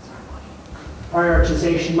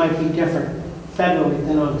prioritization might be different federally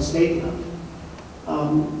than on the state level.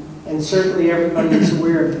 And certainly everybody is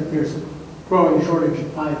aware that there's a growing shortage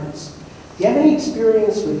of pilots. Do you have any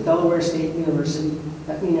experience with Delaware State University? Does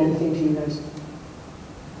that mean anything to you guys?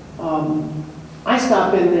 I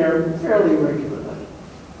stop in there fairly regularly.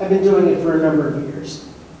 I've been doing it for a number of years.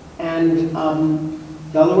 And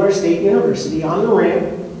Delaware State University, on the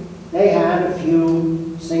ramp, they had a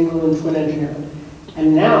few single and twin engine.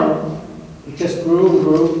 And now, it just grew and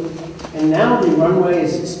grew. And now the runway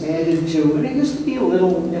is expanded to, and it used to be a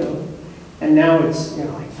little, you know, and now it's, you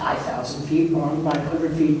know, like 5,000 feet long,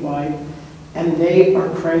 500 feet wide. And they are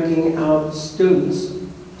cranking out students to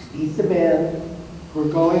beat the band who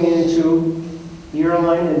are going into the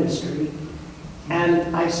airline industry.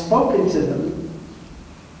 And I've spoken to them,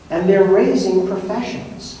 and they're raising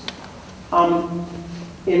professionals. I'm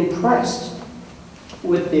impressed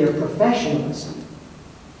with their professionalism.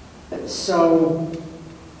 So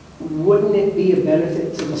wouldn't it be a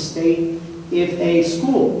benefit to the state if a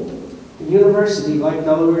school, a university like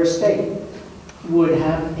Delaware State, would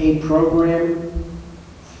have a program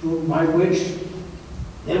by which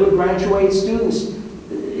they would graduate students?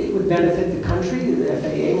 It would benefit the country. The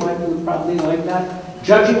FAA would probably like that,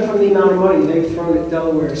 judging from the amount of money they've thrown at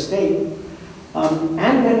Delaware State, and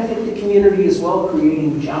benefit the community as well,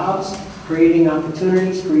 creating jobs, creating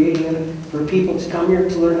opportunities, creating for people to come here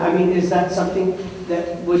to learn. I mean, is that something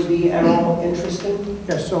that would be at all interesting?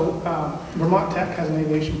 Yeah, so Vermont Tech has an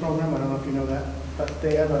aviation program. I don't know if you know that, but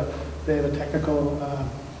they have a technical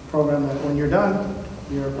program that when you're done,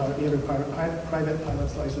 you have a private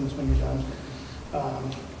pilot's license when you're done.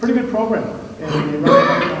 Pretty good program. And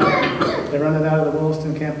they run it out of the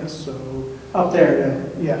Williston campus. So up there,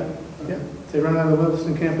 yeah. They run it out of the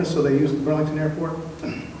Williston campus, so they use the Burlington Airport.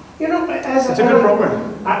 You know, it's a good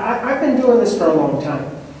program. I've been doing this for a long time,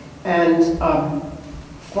 and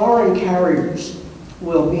foreign carriers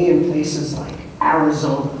will be in places like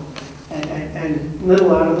Arizona and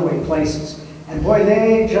little out of the way places. And boy,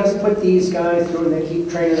 they just put these guys through, they keep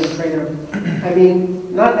training them. I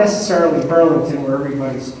mean, not necessarily Burlington where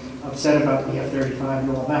everybody's upset about the F-35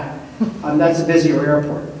 and all that. That's a busier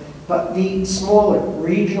airport. But the smaller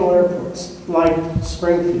regional airports like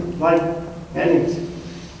Springfield, like Bennington,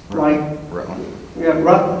 like Rutland,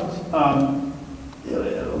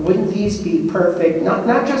 wouldn't these be perfect,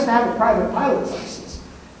 not just to have a private pilot's license,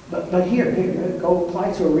 But here, go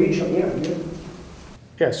apply to a regional,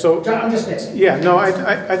 Yeah, so, I'm just asking. yeah, no,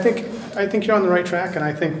 I think you're on the right track, and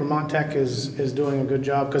I think Vermont Tech is doing a good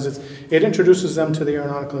job, because it introduces them to the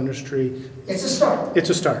aeronautical industry. It's a start. It's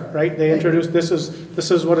a start, right? They introduce, this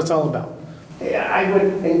is what it's all about. I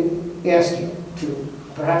would ask you to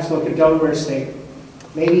perhaps look at Delaware State,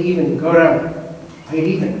 maybe even go down,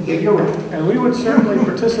 maybe even give your rent. And we would certainly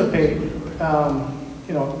participate,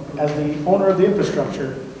 as the owner of the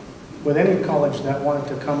infrastructure, with any college that wanted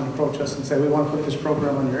to come and approach us and say, we want to put this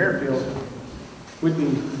program on your airfield, we'd be...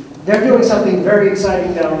 They're doing something very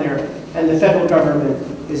exciting down there, and the federal government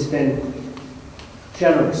has been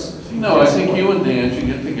generous. No, I think you and Dan should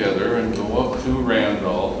get together and go up to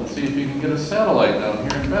Randolph and see if you can get a satellite down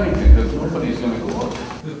here in Bennington, because nobody's going to go up.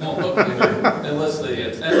 Unless they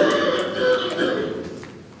attend.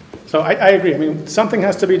 So I agree. I mean, something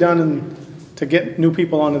has to be done to get new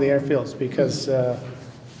people onto the airfields, because...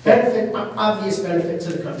 obvious benefit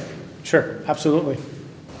to the country. Sure, absolutely.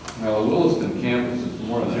 Now, the Williston campus is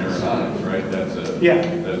more than aeronautics, right? That's a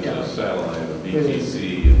satellite, a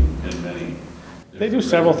BTC, and many. They do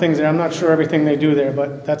several things there. I'm not sure everything they do there,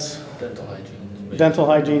 but that's... Dental hygiene. Dental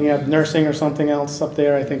hygiene, yeah, nursing or something else up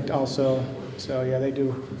there, I think also. So, yeah, they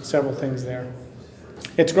do several things there.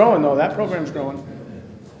 It's growing, though. That program's growing.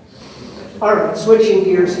 All right, switching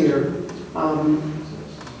gears here.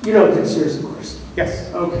 You know Dick Sears, of course.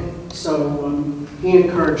 Yes. Okay, so he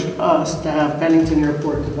encouraged us to have Bennington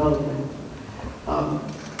Airport development.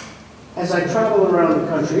 As I travel around the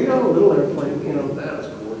country, a little airplane,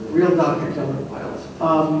 real Dr. Killer pilot.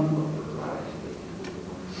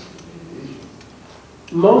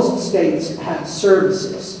 Most states have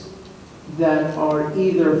services that are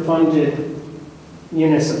either funded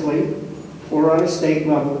municipally or on a state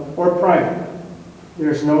level or private.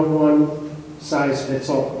 There's no one size fits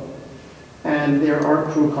all. And there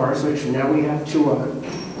are crew cars, which now we have 2 of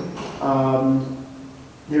them.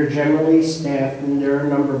 They're generally staffed, and there are a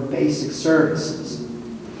number of basic services.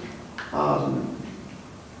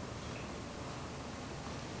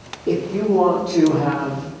 If you want to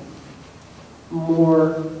have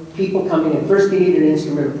more people coming in, first you need an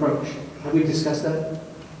instrument approach. Have we discussed that?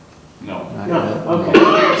 No. No, okay.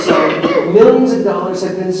 So millions of dollars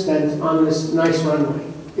have been spent on this nice runway.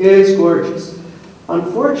 It's gorgeous.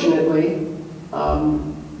 Unfortunately,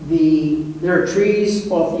 there are trees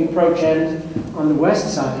off the approach end on the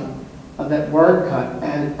west side that weren't cut,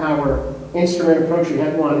 and our instrument approach, we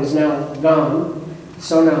had one, is now gone.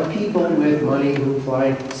 So now people with money who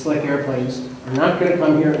fly slick airplanes are not going to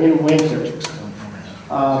come here in winter.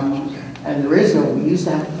 And there is no, we used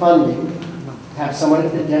to have funding, have someone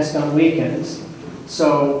at the desk on weekends.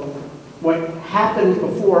 So what happened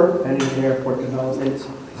before Bennington Airport development,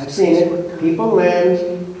 I've seen it, people land,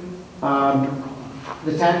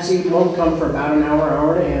 the taxi won't come for about an hour,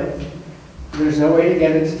 hour and a half. There's no way to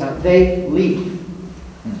get into town. They leave.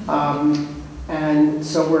 And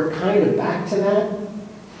so we're kind of back to that.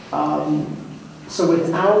 So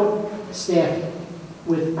without staffing,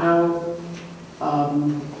 without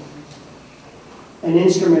an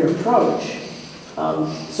instrument approach,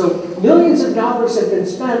 so millions of dollars have been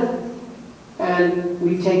spent, and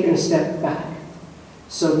we've taken a step back.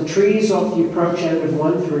 So the trees off the approach end of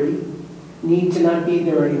 1-3 need to not be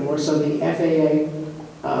there anymore, so the FAA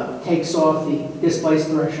takes off the displaced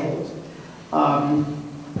threshold.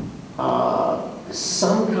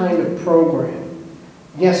 Some kind of program.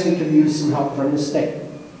 Yes, we could use some help from the state,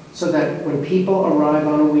 so that when people arrive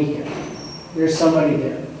on a weekend, there's somebody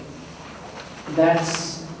there.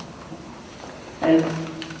 That's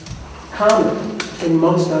common in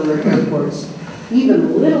most other airports.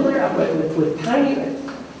 Even little airports with tiny,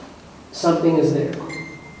 something is there.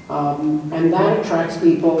 And that attracts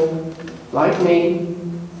people like me,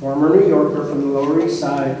 former New Yorker from the Lower East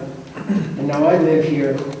Side, and now I live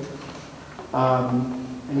here. I'm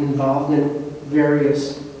involved in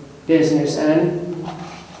various business and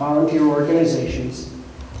volunteer organizations.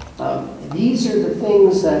 These are the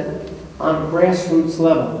things that, on a grassroots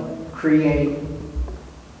level, create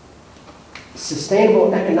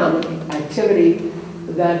sustainable economic activity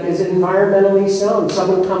that is environmentally sound.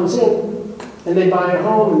 Someone comes in and they buy a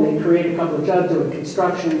home and they create a couple of jobs doing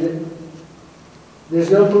construction. There's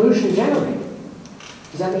no pollution generated.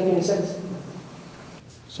 Does that make any sense?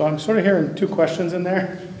 So I'm sort of hearing 2 questions in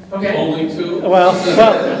there. Okay. Only 2? Well.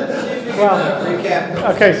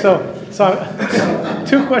 Okay, so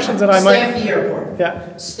 2 questions that I might. Staff the airport.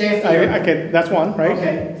 Yeah. Staff the airport. Okay, that's one, right?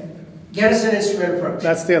 Okay. Get us an instrument approach.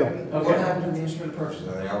 That's the other one. What happened to the instrument approaches?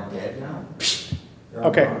 Are they all dead now?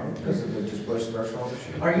 Okay. Because of the displaced threshold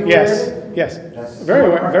issue? Are you aware Yes, of it? yes. That's- Very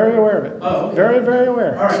aware of it. Oh, okay. Very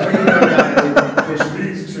aware. All right. What do you know about it? Which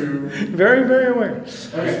leads to, Very aware. which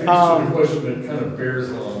leads to the question that kind of bears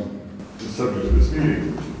on the subject of this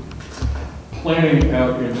meeting. Planning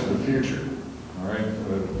out into the future, all right?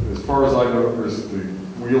 As far as I know, Chris, the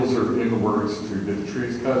wheels are in the works to get the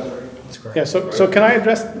trees cut. Yeah, so can I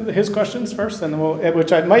address his questions first, and then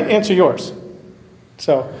which I might answer yours.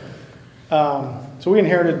 So we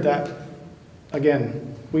inherited that.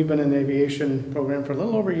 Again, we've been in the aviation program for a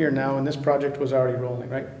little over a year now, and this project was already rolling,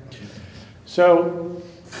 right? So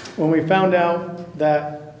when we found out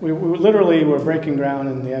that we literally were breaking ground,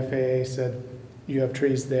 and the FAA said, you have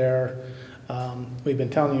trees there. We've been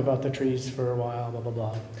telling you about the trees for a while, blah, blah,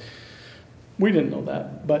 blah. We didn't know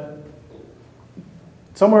that, but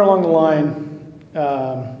somewhere along the line,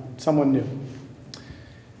 someone knew.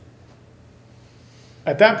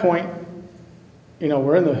 At that point,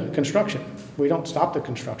 we're in the construction. We don't stop the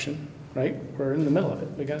construction, right? We're in the middle of it.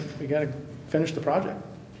 We got to finish the project.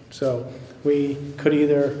 So we could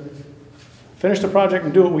either finish the project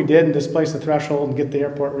and do what we did and displace the threshold and get the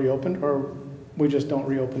airport reopened, or we just don't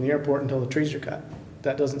reopen the airport until the trees are cut.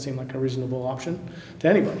 That doesn't seem like a reasonable option to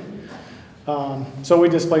anybody. So we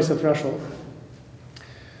displace the threshold.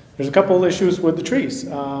 There's a couple of issues with the trees.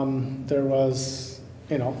 There was,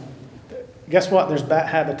 guess what? There's bat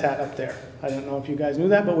habitat up there. I don't know if you guys knew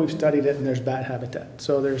that, but we've studied it, and there's bat habitat.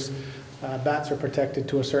 So there's bats are protected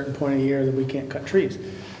to a certain point of year that we can't cut trees.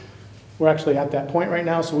 We're actually at that point right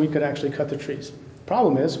now, so we could actually cut the trees.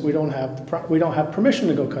 Problem is, we don't have permission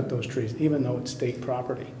to go cut those trees, even though it's state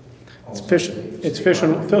property. Fish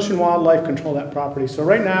and Wildlife control that property. So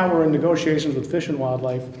right now, we're in negotiations with Fish and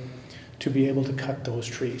Wildlife to be able to cut those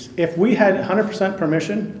trees. If we had 100%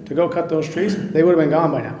 permission to go cut those trees, they would have been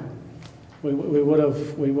gone by now. We would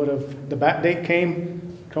have, the bat date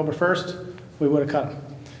came October 1st, we would have cut them.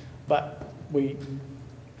 But we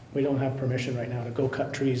don't have permission right now to go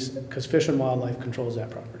cut trees because Fish and Wildlife controls that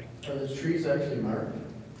property. Are those trees actually marked?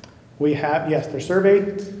 We have, yes, they're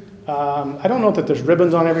surveyed. I don't know that there's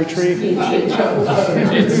ribbons on every tree. It's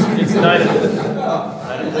 9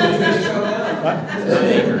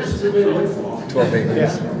 acres. 12 acres.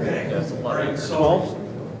 Yeah. 12?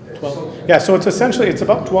 12. Yeah, so it's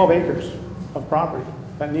about 12 acres of property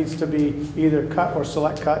that needs to be either cut or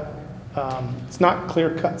select cut. It's not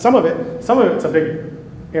clear cut. Some of it's a big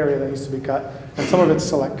area that needs to be cut, and some of it's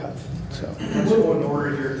select cut. So. Let's go in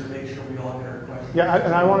order here to make sure we don't get our questions. Yeah,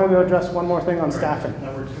 and I wanted to address one more thing on staffing.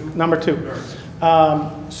 Number two.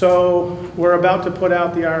 So we're about to put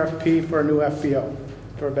out the RFP for a new FBO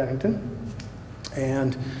for Bennington.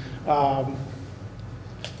 And I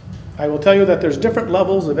will tell you that there's different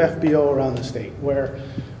levels of FBO around the state where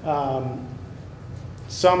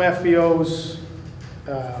some FBOs,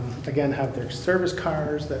 again, have their service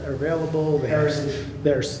cars that are available.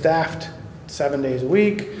 They're staffed 7 days a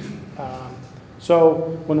week.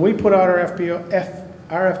 So when we put out our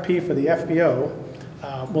RFP for the FBO,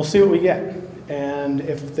 we'll see what we get. And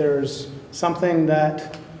if there's something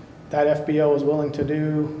that FBO is willing to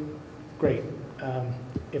do, great.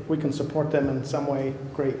 If we can support them in some way,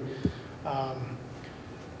 great.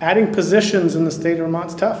 Adding positions in the state of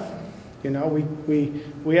Vermont's tough. We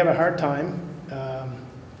have a hard time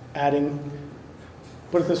adding,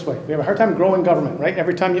 put it this way, we have a hard time growing government, right?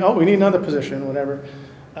 Every time we need another position, whatever.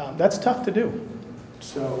 That's tough to do.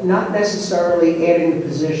 So not necessarily adding the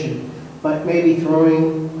position, but maybe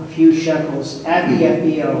throwing a few shekels at the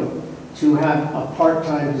FBO to have a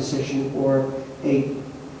part-time position or a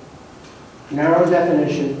narrow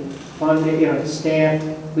definition, funded, staff,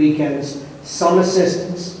 weekends, some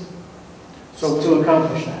assistance to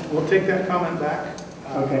accomplish that. We'll take that comment back.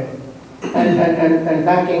 Okay. And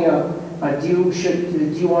backing up, do you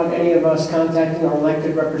want any of us contacting our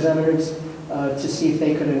elected representatives to see if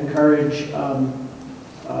they could encourage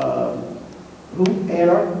who?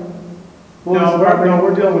 A&R? No,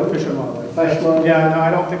 we're dealing with Fish and Wildlife. Yeah, no, I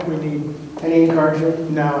don't think we need any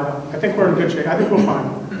encouragement. No, I don't. I think we're in good shape. I think we're fine.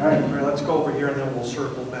 All right, let's go over here and then we'll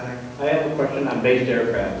circle back. I have a question on based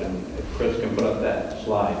aircraft, and if Chris can put up that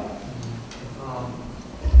slide.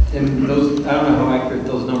 And those, I don't know how accurate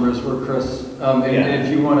those numbers were, Chris. And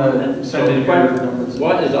if you want to send in your numbers.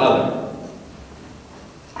 What is other?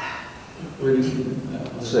 Where do you see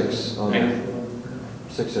that? 6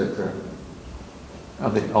 aircraft. Are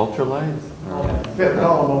they ultralights? Fifth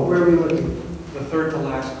column. Where are we looking? The third to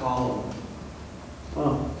last column.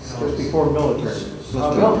 Oh, just before military.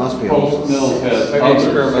 Must be Post Mills has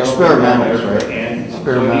experimentals, right?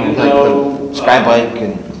 Experimental, like the Skybike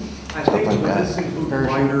and I stuff think like this that. includes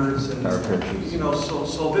gliders and, you know,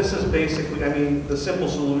 so this is basically, I mean, the simple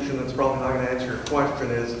solution that's probably not going to answer your question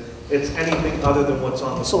is it's anything other than what's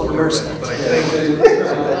on the floor. But I think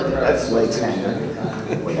That's Lake's hanger.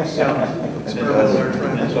 And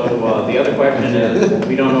so the other question is,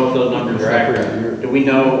 we don't know if those numbers are accurate. Do we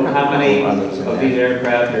know how many of these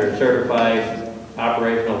aircraft are certified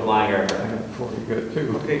operational flying aircraft?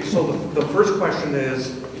 Okay, so the first question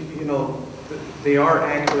is, you know, they are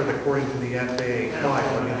accurate according to the FAA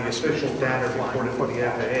file. I mean, the official data reported for the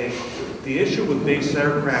FAA. The issue with base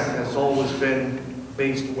aircraft has always been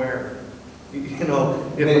based where? You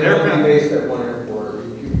know, if an aircraft be based at one airport,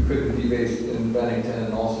 you couldn't be based in Bennington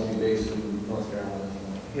and also be based in North Carolina.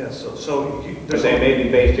 Yes, but they may be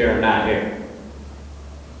based here or not here.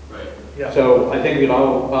 Right. Yeah. So I think we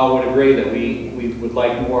all would agree that we would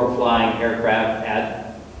like more flying aircraft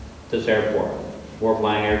at this airport. More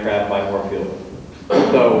flying aircraft by more fuel.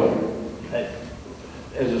 So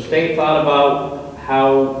has the state thought about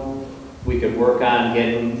how we could work on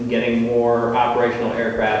getting more operational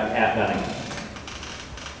aircraft at Bennington?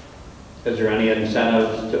 Is there any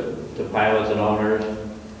incentives to pilots and owners?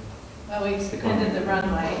 Well, we extended the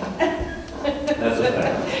runway. That's a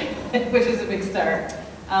fact. Which is a big start.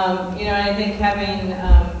 You know, I think having,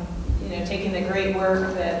 you know, taking the great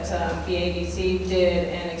work that BADC did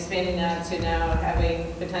and expanding that to now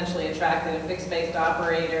having potentially attracted a fixed-based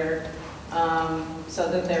operator so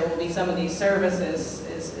that there will be some of these services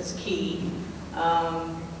is key.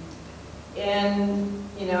 And,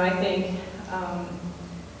 you know, I think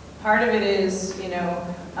part of it is, you know,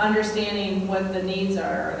 understanding what the needs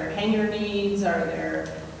are. Are there hangar needs? Are there,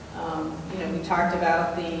 you know, we talked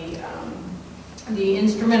about the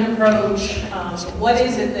instrument approach. What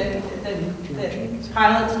is it that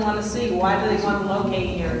pilots want to see? Why do they want to locate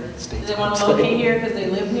here? Do they want to locate here because they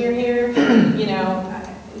live near here? You know,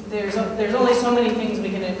 there's only so many things we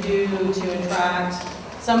can do to attract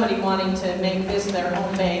somebody wanting to make this their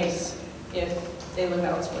home base if they live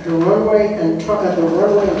elsewhere. The runway and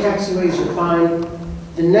taxiways are fine.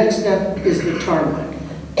 The next step is the tarmac,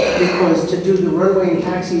 because to do the runway and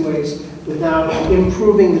taxiways without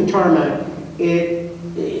improving the tarmac, it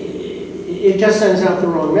just sends out the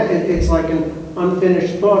wrong message. It's like an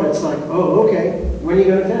unfinished thought. It's like, oh, okay, when are you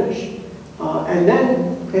going to finish? And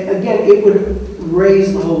then, again, it would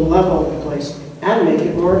raise the whole level of the place and make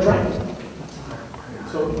it more attractive.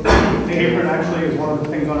 So the apron actually is one of the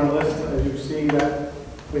things on our list, as you see, that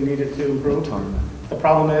we needed to improve. The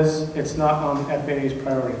problem is, it's not on FAA's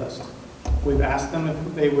priority list. We've asked them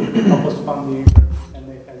if they would help us fund the apron, and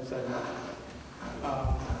they have said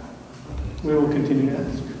no. We will continue to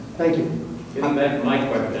ask. Thank you. Getting back to my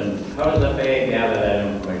question, how does FAA gather that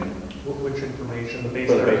information? Which information? The base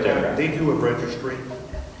For the base aircraft. aircraft. They do a registry.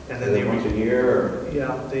 And then they once a year? Or?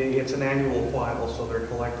 Yeah, it's an annual file, so they're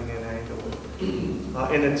collecting it annually.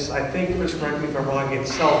 And it's, I think, Chris, correct me if I'm wrong,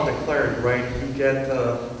 it's self-declared, right? You get,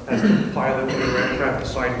 as the pilot of your aircraft,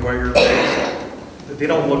 decide where you're based. They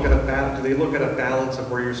don't look at a balance. Do they look at a balance of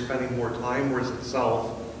where you're spending more time, or is it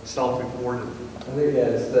self-reported? I think, yeah,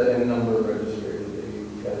 it's the N number of registry that you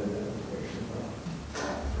got that information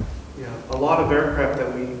from. Yeah, a lot of aircraft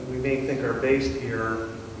that we may think are based here,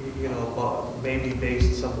 you know, may be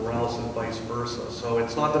based somewhere else and vice versa. So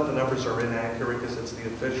it's not that the numbers are inaccurate because it's the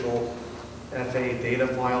official FAA data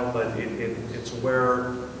file, but it's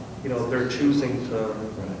where, you know, they're choosing to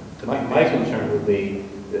My concern would be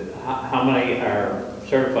how many are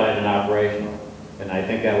certified and operational, and I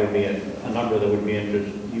think that would be a number that would be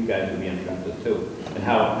you guys would be interested too, and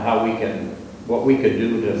how we can, what we could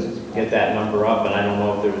do to get that number up. And I don't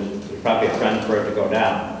know if there's probably a trend for it to go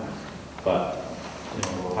down, but you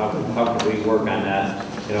know, how could we work on that?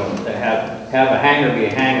 You know, to have a hangar be a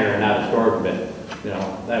hangar and not a storage bin. You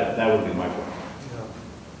know, that would be my point. Yeah,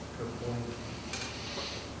 good point.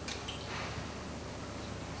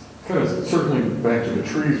 Kind of circling back to the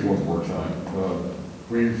trees one more time.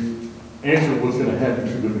 We've answered what's going to happen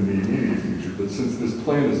to them in the immediate future, but since this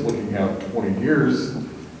plan is looking out 20 years,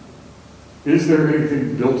 is there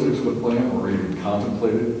anything built into the plan or even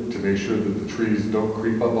contemplated to make sure that the trees don't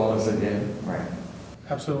creep up on us again? Right.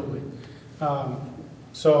 Absolutely.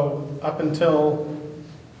 So up until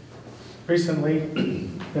recently,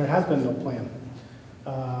 there has been no plan.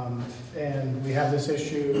 And we have this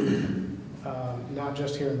issue not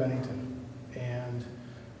just here in Bennington. And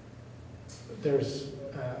there's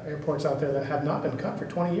airports out there that have not been cut for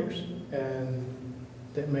 20 years. And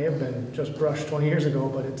that may have been just brushed 20 years ago,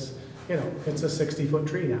 but it's, you know, it's a 60-foot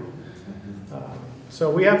tree now. So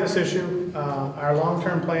we have this issue. Our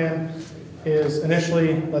long-term plan is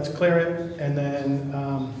initially, let's clear it, and then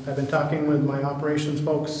I've been talking with my operations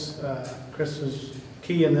folks. Chris is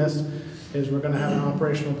key in this is we're gonna have an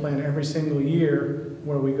operational plan every single year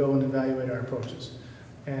where we go and evaluate our approaches.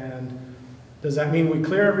 And does that mean we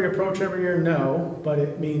clear every approach every year? No, but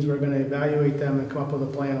it means we're gonna evaluate them and come up with a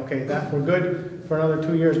plan. Okay, that we're good for another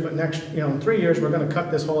 2 years, but next, in 3 years, we're gonna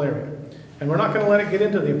cut this whole area. And we're not gonna let it get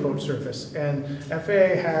into the approach surface. And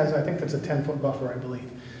FAA has, I think that's a 10-foot buffer, I believe.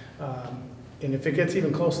 And if it gets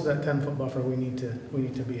even close to that 10-foot buffer, we need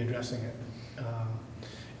to be addressing it.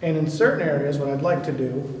 And in certain areas, what I'd like to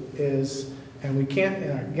do is, and we can't,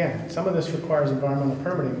 and again, some of this requires environmental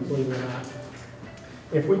permitting, believe it or not.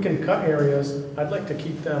 If we can cut areas, I'd like to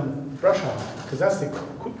keep them brush hogged, because that's the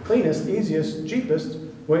cleanest, easiest, cheapest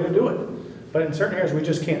way to do it. But in certain areas, we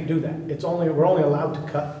just can't do that. We're only allowed to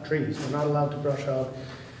cut trees. We're not allowed to brush hog.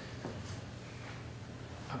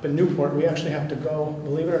 Up in Newport, we actually have to go,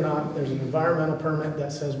 believe it or not, there's an environmental permit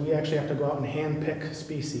that says we actually have to go out and hand pick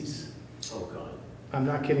species. Oh, God. I'm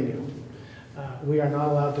not kidding you. We are not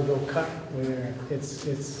allowed to go cut.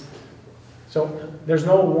 So there's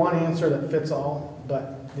no one answer that fits all,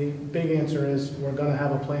 but the big answer is we're going to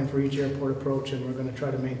have a plan for each airport approach, and we're going to try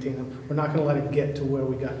to maintain them. We're not going to let it get to where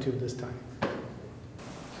we got to this time.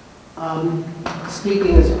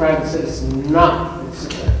 Speaking as a private citizen, not with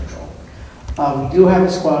Civil Air Patrol, we do have a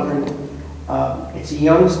squadron. It's a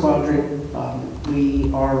young squadron.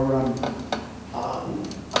 We are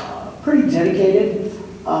pretty dedicated,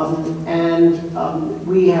 and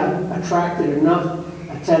we have attracted enough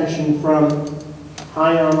attention from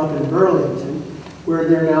high on up in Burlington, where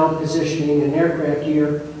they're now positioning an aircraft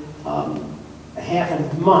here half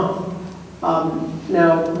a month.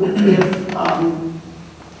 Now, if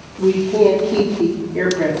we can't keep the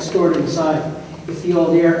aircraft stored inside, if the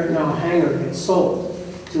old hangar gets sold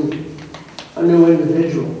to a new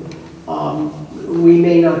individual, we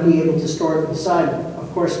may not be able to store it inside.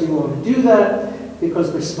 Of course, we want to do that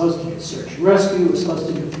because we're supposed to get search and rescue, we're supposed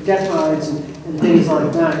to do cadet rides and things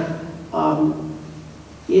like that.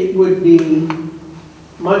 It would be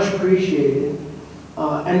much appreciated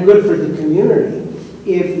and good for the community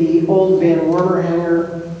if the old Van Warmer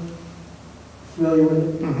hangar, familiar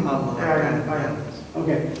with it?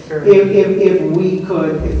 Okay. If we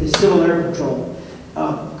could, if the Civil Air Patrol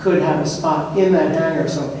could have a spot in that hangar,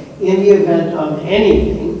 so in the event of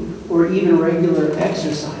anything, or even regular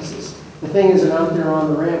exercises, the thing isn't out there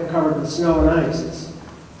on the ramp covered with snow and ice.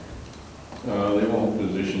 They won't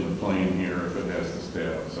position the plane here if it has to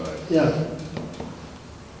stay outside. Yeah.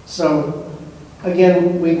 So,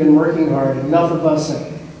 again, we've been working hard. Enough of us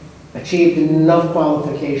have achieved enough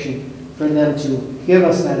qualification for them to give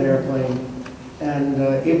us that airplane, and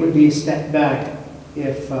it would be a step back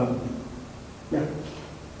if, yeah.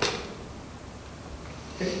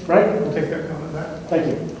 Okay. Right? We'll take that comment back. Thank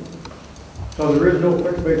you. So there is no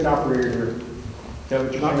fixed base operator here? Is that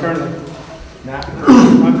what you're Not saying? currently. Not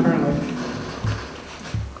Not currently.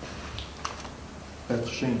 That's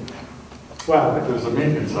a shame. Well, There's a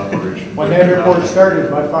maintenance operation. When that airport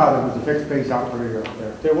started, my father was a fixed base operator up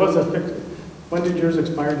there. there was a fixed. When did yours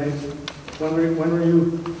expire, Dave? When were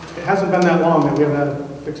you? It hasn't been that long that we haven't had a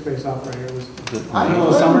fixed base operator. It was I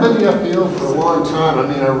haven't been the FBO for a long time. I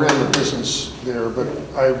mean, I ran the business there, but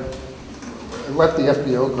I let the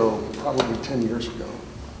FBO go probably 10 years ago.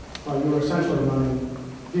 Well, you were essentially running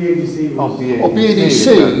BADC. Oh,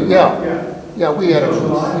 BADC, yeah. Yeah. Yeah, we did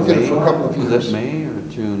it for a couple of years. Was it May or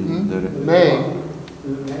June? That it- May,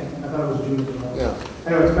 Was it May? I thought it was June. yeah.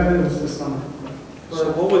 Anyway, it's been in this summer.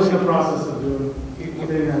 So what was the process of doing,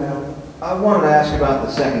 getting that out? I wanted to ask about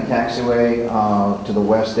the second taxiway to the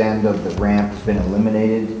west end of the ramp has been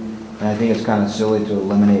eliminated, and I think it's kind of silly to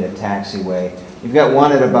eliminate a taxiway. You've got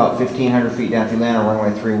one at about 1,500 feet down. If you land on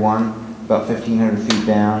runway 31, about 1,500 feet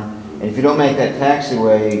down. And if you don't make that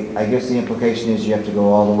taxiway, I guess the implication is you have to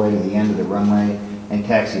go all the way to the end of the runway and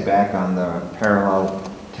taxi back on the parallel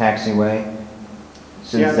taxiway,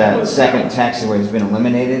 since Yeah, that was, second taxiway has been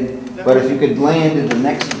eliminated. But if you could land at the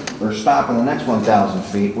next, or stop in the next 1,000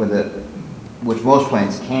 feet with it, which most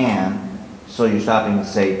planes can, so you're stopping at,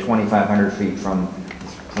 say, 2,500 feet from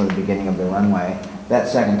the beginning of the runway, that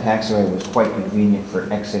second taxiway was quite convenient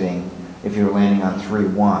for exiting if you were landing on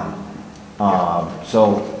 3-1.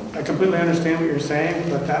 So I completely understand what you're saying,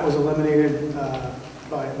 but that was eliminated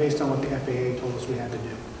based on what the FAA told us we had to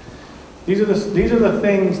do. These are the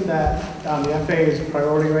things that the FAA's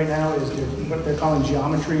priority right now is what they're calling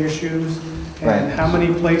geometry issues, and right. how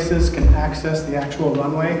many places can access the actual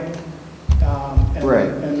runway. Right.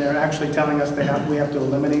 And they're actually telling us we have to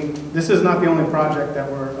eliminate. This is not the only project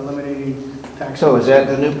that we're eliminating taxi. So is that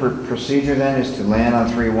the new procedure then, is to land on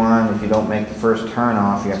 3-1, if you don't make the first turn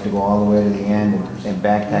off, you have to go all the way to the end and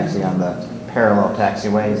back taxi on the parallel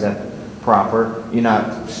taxiway? Is that proper? You're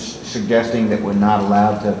not suggesting that we're not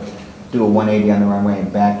allowed to do a 180 on the runway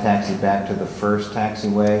and back taxi back to the first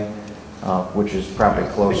taxiway, which is probably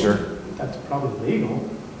closer? That's probably legal,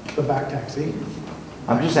 the back taxi.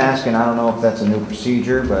 I'm just asking, I don't know if that's a new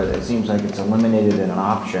procedure, but it seems like it's eliminated an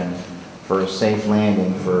option for a safe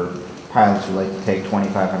landing for pilots who like to take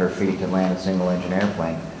 2,500 feet to land a single-engine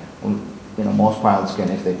airplane. Well, you know, most pilots can,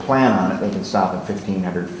 if they plan on it, they can stop at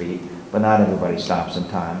 1,500 feet, but not everybody stops in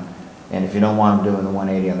time. And if you don't want them doing the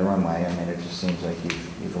 180 on the runway, I mean, it just seems like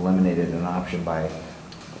you've eliminated an option by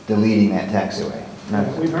deleting that taxiway.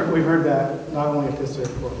 We've heard that not only at this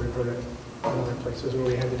airport, we've heard it in other places where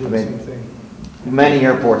we had to do the same thing. Many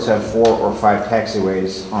airports have 4 or 5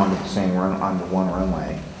 taxiways on the same run, on the one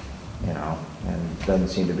runway, you know, and it doesn't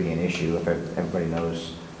seem to be an issue if everybody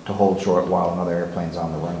knows to hold short while another airplane's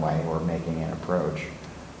on the runway or making an approach.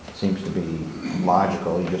 It seems to be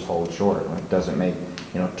logical, you just hold short. It doesn't make,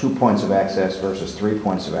 you know, 2 points of access versus 3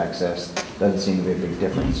 points of access doesn't seem to be a big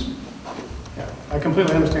difference. Yeah, I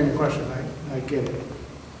completely understand your question. I get it.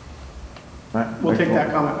 Right. We'll take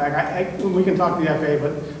that comment back. We can talk to the FAA,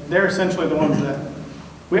 but they're essentially the ones that,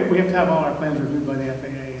 we have to have all our plans reviewed by the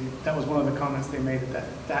FAA, and that was one of the comments they made, that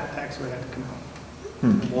taxiway had to come out.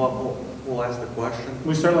 We'll ask the question.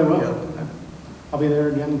 We certainly will. Yeah. I'll be there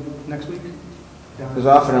again next week. Because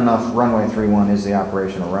often enough, runway 31 is the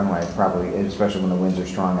operational runway, probably, especially when the winds are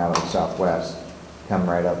strong out of the southwest, come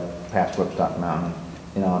right up past Whipstock Mountain.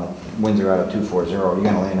 You know, and winds are out of 240, you're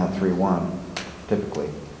going to land on 31, typically.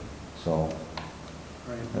 So,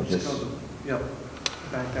 Right. just, Yep.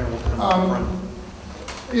 Back there, we'll come front.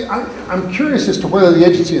 I'm curious as to whether the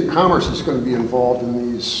Agency of Commerce is going to be involved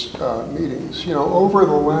in these meetings. You know, over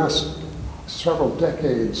the last several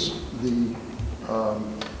decades, the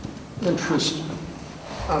interest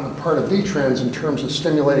on the part of VTrans in terms of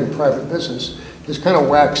stimulating private business has kind of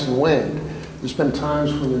waxed and waned. There's been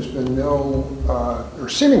times when there's been no, or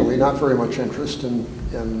seemingly not very much interest in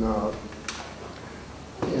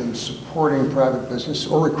supporting private business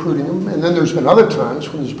or recruiting them. And then there's been other times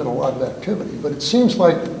when there's been a lot of activity. But it seems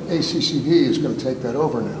like ACCD is going to take that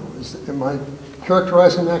over now. Am I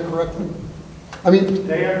characterizing that correctly? I mean,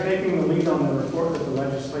 they are taking the lead on the report that the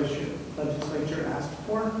legislature asked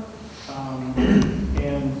for.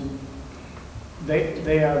 And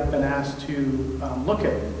they have been asked to look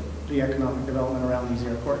at the economic development around these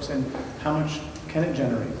airports and how much can it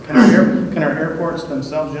generate? Can our airports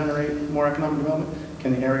themselves generate more economic development?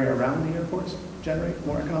 Can the area around the airports generate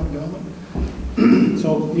more economic development?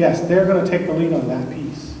 So yes, they're going to take the lead on that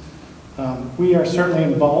piece. We are certainly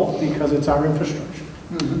involved because it's our infrastructure.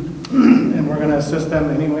 Mm-hmm. And we're going to assist them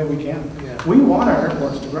any way we can. Yeah. We want our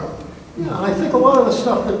airports to grow. Yeah, and I think a lot of the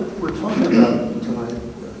stuff that we're talking about tonight,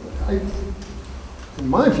 in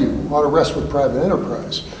my view, ought to rest with private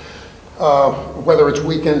enterprise. Whether it's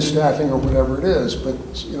weekend staffing or whatever it is, but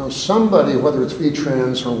you know, somebody, whether it's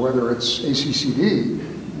VTrans or whether it's ACCD,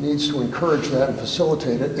 needs to encourage that and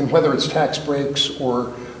facilitate it, and whether it's tax breaks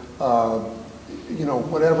or you know,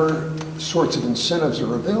 whatever sorts of incentives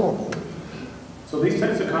are available. So these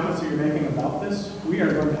types of comments that you're making about this, we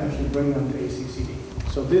are going to actually bring them to ACCD.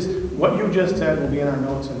 So this, what you just said will be in our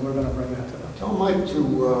notes, and we're going to bring that to them. Tell Mike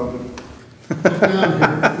to.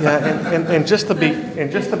 Yeah, and just to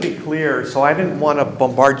be clear, so I didn't want to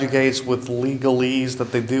bombard you guys with legalese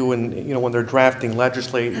that they do, and you know, when they're drafting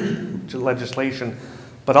legislation.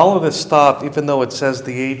 But all of this stuff, even though it says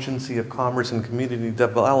the Agency of Commerce and Community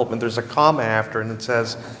Development, there's a comma after, and it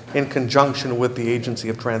says in conjunction with the Agency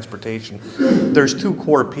of Transportation. There's two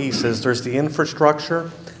core pieces. There's the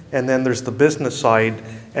infrastructure, and then there's the business side.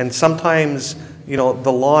 And sometimes, you know,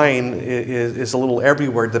 the line is a little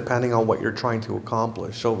everywhere depending on what you're trying to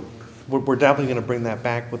accomplish. So we're definitely going to bring that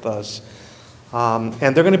back with us. And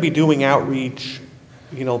they're going to be doing outreach,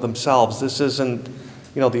 you know, themselves. This isn't,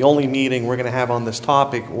 you know, the only meeting we're going to have on this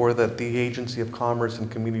topic, or that the Agency of Commerce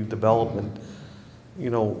and Community Development, you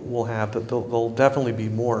know, will have. There'll definitely be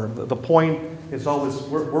more. The point is always,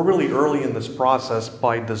 we're really early in this process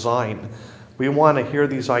by design. We want to hear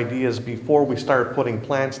these ideas before we start putting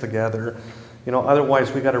plans together. You know,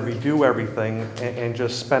 otherwise we got to redo everything and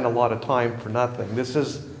just spend a lot of time for nothing. This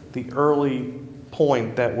is the early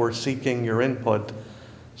point that we're seeking your input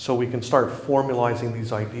so we can start formalizing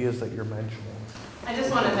these ideas that you're mentioning. I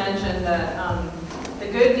just want to mention that the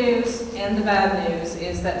good news and the bad news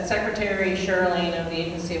is that Secretary Sherling of the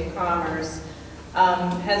Agency of Commerce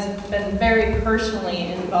has been very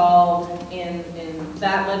personally involved in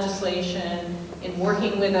that legislation, in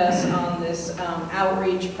working with us on this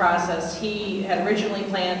outreach process. He had originally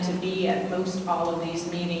planned to be at most all of these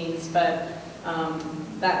meetings, but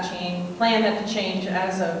that plan had to change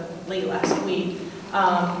as of late last week.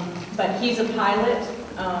 But he's a pilot,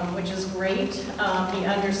 which is great. He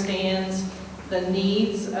understands the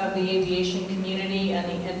needs of the aviation community and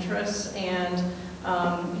the interests, and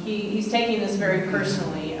he's taking this very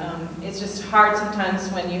personally. It's just hard sometimes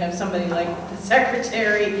when you have somebody like the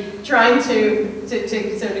secretary trying to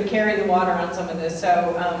sort of carry the water on some of this.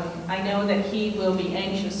 So I know that he will be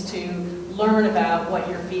anxious to learn about what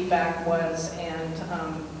your feedback was and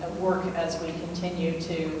work as we continue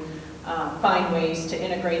to find ways to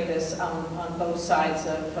integrate this on both sides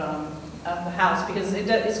of the house, because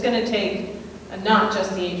it's going to take not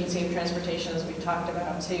just the Agency of Transportation, as we've talked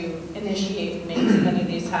about, to initiate and make many of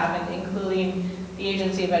these happen, including the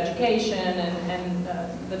Agency of Education and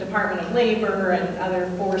the Department of Labor and other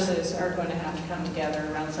forces are going to have to come together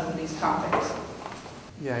around some of these topics.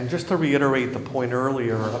 Yeah, and just to reiterate the point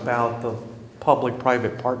earlier about the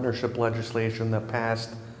public-private partnership legislation that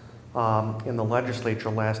passed in the legislature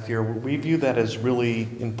last year, we view that as really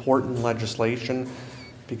important legislation,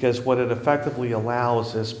 because what it effectively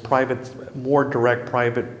allows is more direct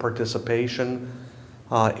private participation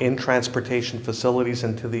in transportation facilities,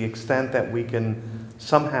 and to the extent that we can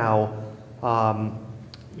somehow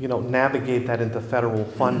navigate that into federal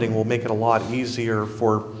funding will make it a lot easier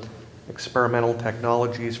for experimental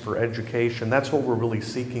technologies, for education. That's what we're really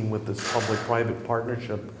seeking with this public-private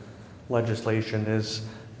partnership legislation. Is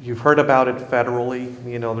you've heard about it federally,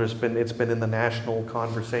 it's been in the national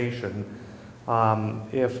conversation.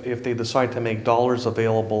 If they decide to make dollars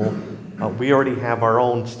available, we already have our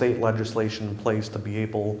own state legislation in place to be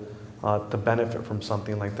able to benefit from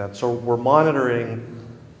something like that. So we're monitoring,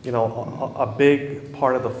 a big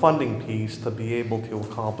part of the funding piece to be able to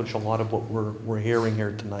accomplish a lot of what we're hearing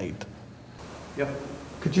here tonight. Yep.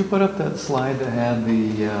 Could you put up that slide that had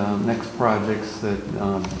the next projects that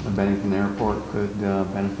the Bennington Airport could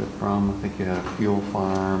benefit from? I think you had a fuel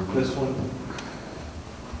farm. This one?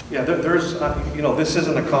 Yeah, there's, this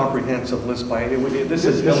isn't a comprehensive list by any way. This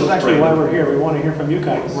is actually why we're here. We want to hear from you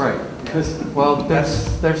guys. Right. Well,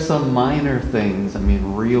 there's some minor things,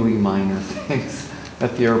 really minor things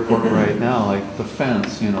at the airport right now, like the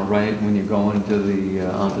fence, right when you go into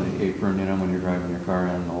onto the apron, when you're driving your car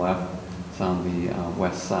on the left. It's on the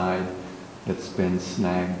west side. It's been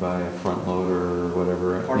snagged by a front loader or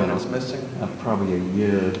whatever. Part of it's missing? Probably a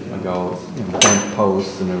year ago, bent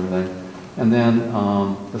posts and everything. And then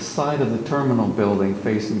the side of the terminal building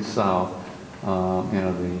facing south,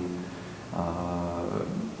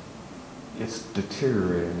 it's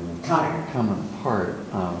deteriorating, coming apart.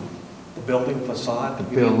 The building facade?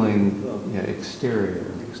 The building, exterior,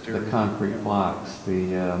 the concrete blocks,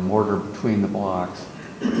 the mortar between the blocks,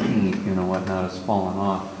 paint, whatnot is falling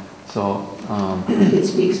off. So it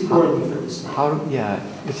speaks poorly for this.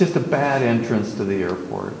 It's just a bad entrance to the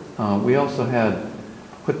airport. We also had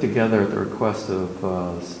put together at the request of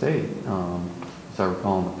the state, as I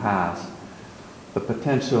recall in the past, the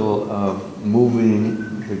potential of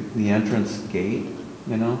moving the entrance gate.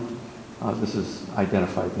 This is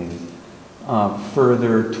identified things.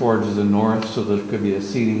 Further towards the north, so there could be a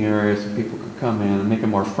seating area so people could come in and make it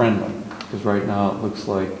more friendly. Because right now it looks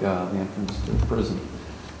like the entrance to the prison,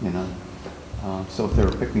 So if there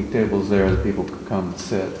were picnic tables there, the people could come and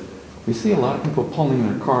sit. We see a lot of people pulling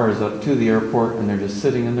their cars up to the airport, and they're just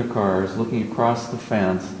sitting in their cars, looking across the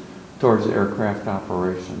fence towards aircraft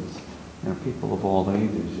operations. People of all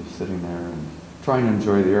ages just sitting there and trying to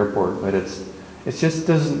enjoy the airport, but it just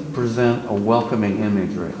doesn't present a welcoming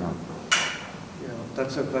image right now.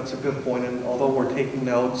 That's a good point, and although we're taking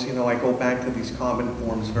notes, I go back to these comment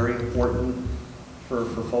forms, very important for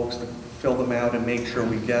folks to fill them out and make sure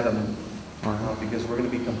we get them, because we're going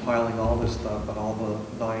to be compiling all this stuff at all the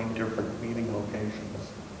 9 different meeting locations.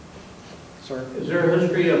 Sir? Is there a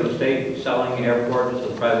history of the state selling airports to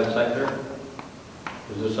the private sector?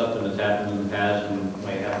 Is this something that's happened in the past and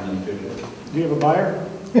might happen in the future? Do you have a buyer?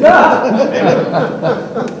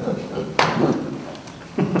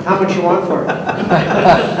 How much you want for it?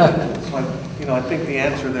 So I think the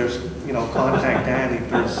answer there's, contact Danny if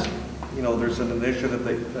there's an initiative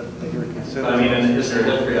that you're considering. Is there a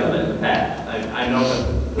history of it in the past? I know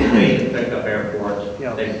that the state has picked up airports.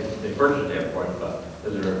 Yeah. They purchased airports, but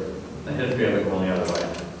is there a history of it going the other way?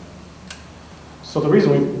 So the reason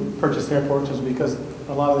we purchased airports was because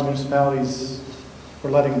a lot of the municipalities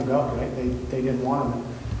were letting them go, right? They didn't want them.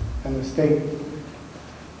 And the state,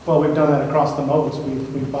 well, we've done that across the modes.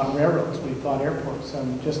 We've bought railroads, we've bought airports,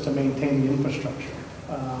 and just to maintain the infrastructure.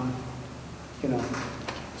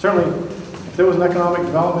 Certainly, if there was an economic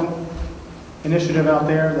development initiative out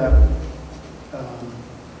there that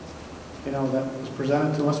that was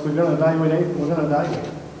presented to us. We're going to evaluate it. We're going to evaluate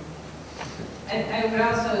it. I would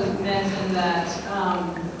also mention that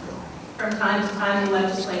from time to time, the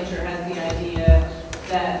legislature has the idea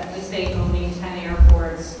that the state owning 10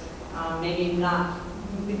 airports may not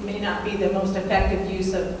be the most effective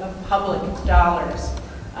use of public dollars.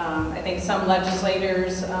 I think some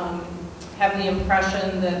legislators have the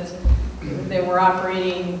impression that they were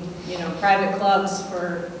operating, private clubs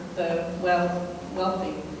for the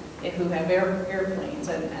wealthy who have airplanes,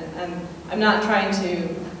 and I'm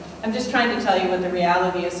just trying to tell you what the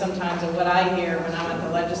reality is sometimes of what I hear when I'm at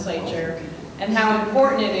the legislature and how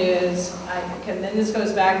important it is. And then this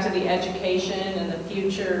goes back to the education and the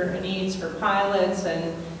future needs for pilots,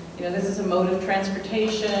 and this is a mode of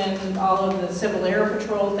transportation, all of the Civil Air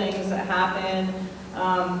Patrol things that happen.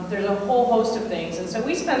 There's a whole host of things, and so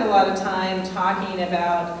we spend a lot of time talking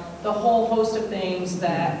about the whole host of things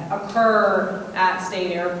that occur at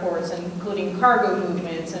state airports, including cargo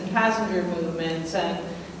movements and passenger movements and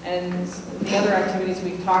the other activities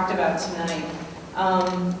we've talked about tonight.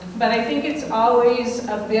 But I think it's always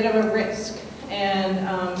a bit of a risk,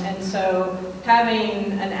 and so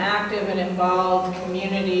having an active and involved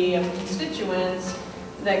community of constituents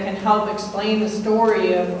that can help explain the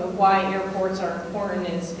story of why airports are important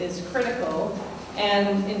is critical.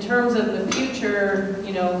 And in terms of the future,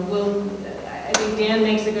 I think Dan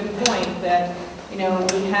makes a good point that, we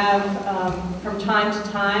have, from time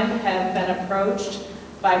to time, have been approached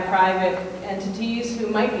by private entities who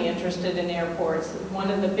might be interested in airports.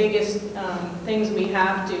 One of the biggest things we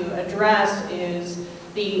have to address is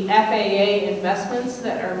the FAA investments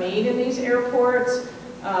that are made in these airports.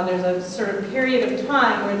 There's a sort of period of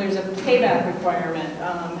time where there's a payback requirement.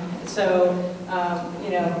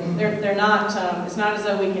 They're not, it's not as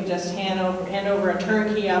though we can just hand over a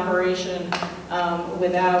turnkey operation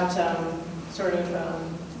without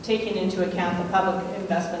taking into account the public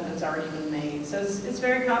investment that's already been made. So it's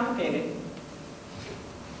very complicated.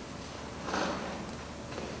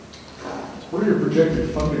 What are your projected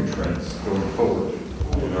funding trends going forward?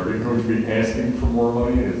 Are you going to be asking for more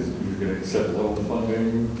money? Is you going to accept level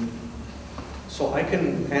funding? So I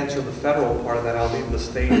can answer the federal part of that. I'll leave the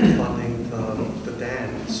state funding to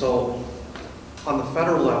Dan. So on the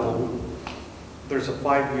federal level, there's a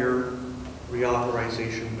 5-year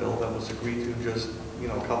reauthorization bill that was agreed to just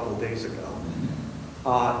a couple of days ago.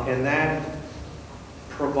 And that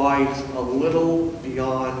provides a little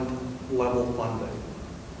beyond level funding,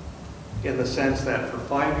 in the sense that for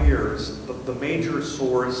 5 years, the major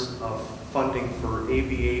source of funding for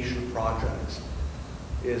aviation projects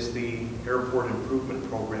is the Airport Improvement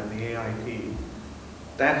Program, the AIP.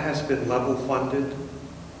 That has been level funded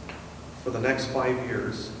for the next 5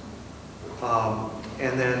 years.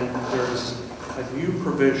 And then there's a new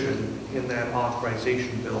provision in that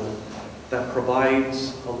authorization bill that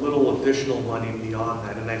provides a little additional money beyond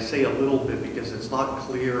that. And I say a little bit because it's not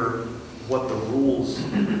clear what the rules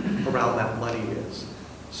around that money is.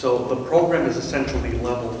 So the program is essentially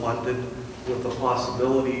level funded with the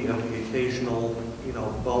possibility of the occasional,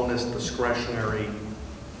 bonus discretionary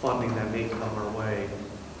funding that may come our way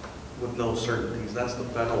with no certainties. That's the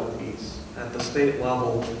federal piece. At the state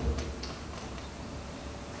level,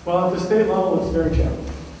 well, at the state level, it's very challenging.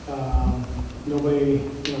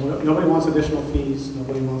 Nobody wants additional fees.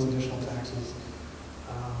 Nobody wants additional taxes.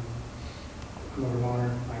 I'm a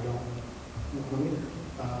Vermonter. I don't want them either.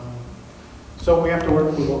 So we have to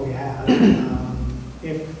work with what we have.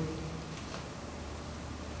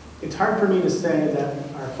 It's hard for me to say that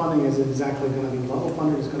our funding is exactly going to be level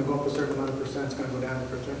funded. It's going to go up a certain amount of percent. It's going to go down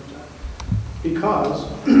for a certain percent. Because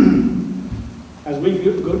as we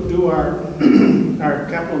do our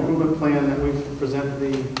capital improvement plan that we present to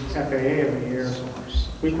the FAA every year,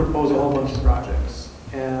 we propose a whole bunch of projects.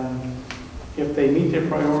 And if they meet their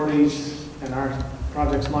priorities and our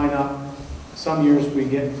projects line up, some years we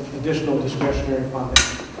get additional discretionary funding.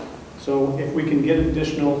 So if we can get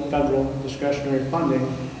additional federal discretionary funding,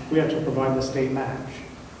 we have to provide the state match.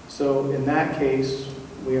 So in that case,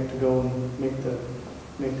 we have to go and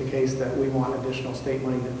make the case that we want additional state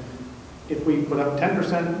money. If we put up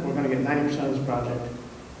 10%, we're going to get 90% of this project.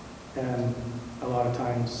 And a lot of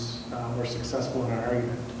times we're successful in our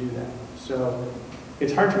argument to do that. So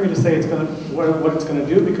it's hard for me to say what it's going to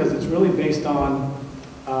do, because it's really based on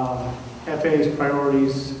FAA's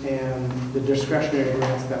priorities and the discretionary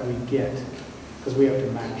grants that we get, because we have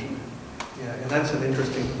to match them. Yeah, and that's an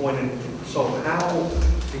interesting point. And so how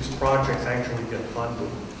these projects actually get funded,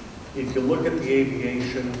 if you look at the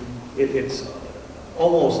aviation, it's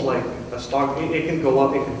almost like a stock. It can go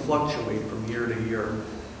up, it can fluctuate from year to year,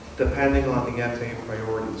 depending on the FAA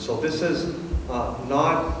priorities. So this is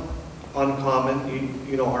not uncommon.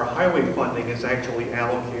 You know, our highway funding is actually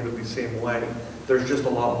allocated the same way. There's just a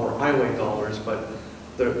lot more highway dollars, but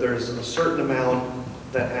there's a certain amount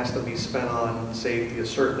that has to be spent on safety, a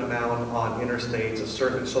certain amount on interstates,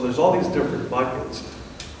 so there's all these different buckets.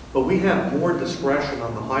 But we have more discretion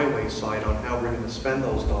on the highway side on how we're going to spend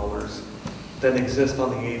those dollars than exists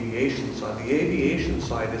on the aviation side. The aviation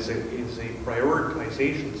side is a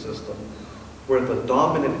prioritization system where the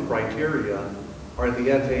dominant criteria are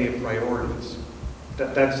the FAA priorities.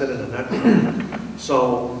 That's it in a nutshell.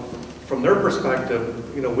 So from their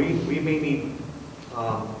perspective, you know, we may need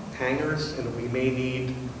hangars, and we may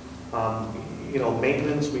need, you know,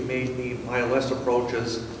 maintenance, we may need ILS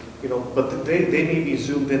approaches, you know, but they may be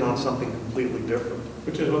zoomed in on something completely different.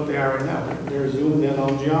 Which is what they are right now. They're zoomed in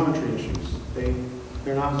on geometry issues.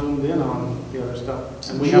 They're not zoomed in on the other stuff.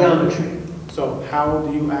 And Geometry. So how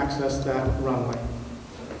do you access that runway?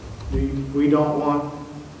 We don't want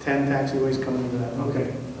 10 taxiways coming into that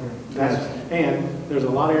runway. Okay. And there's a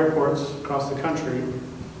lot of airports across the country,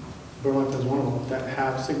 Burlington's one of them, that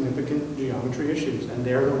have significant geometry issues, and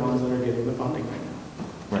they're the ones that are getting the funding right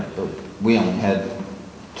now. Right, but we only had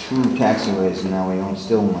 2 taxiways, and now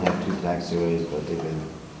still only have 2 taxiways, but they've been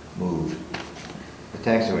moved. The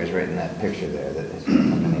taxiway is right in that picture there that is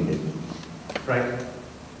eliminated. Right.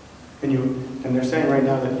 And they're saying right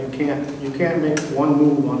now that you can't make one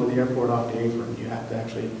move onto the airport off the apron. You have to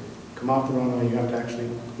actually come off the runway, you have to actually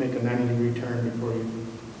make a 90-degree turn before you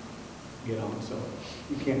get on, so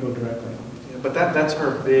you can't go directly on. Yeah, but that's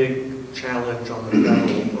our big challenge on the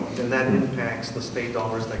federal front, and that impacts the state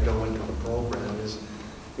dollars that go into the program. Is,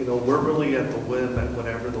 you know, we're really at the whim at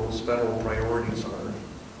whatever those federal priorities are.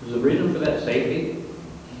 Is the reason for that safety?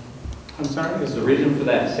 I'm sorry? Is the reason for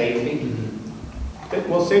that safety?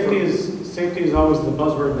 Well, safety is always the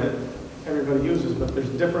buzzword that everybody uses, but there's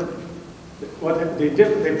different. They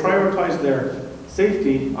prioritize their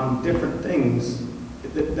safety on different things.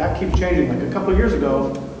 That keeps changing. Like a couple of years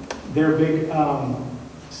ago, their big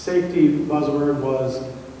safety buzzword was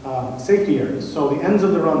safety areas. So the ends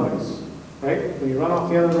of the runways, right? When you run off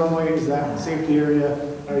the end of the runway, is that safety area?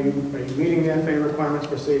 Are you meeting the FAA requirements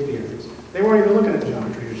for safety areas? They weren't even looking at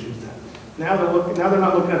geometry issues then. Now they're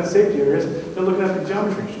not looking at the safety areas. They're looking at the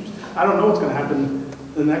geometry issues. I don't know what's going to happen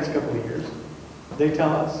the next couple of years. They tell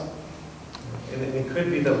us. And it could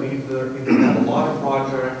be that we either have a lot of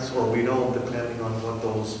projects or we don't, depending on what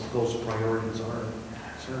those priorities are.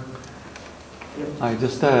 Sir? Yep. I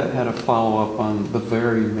just had a follow-up on the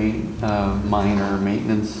very minor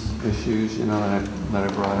maintenance issues, you know, that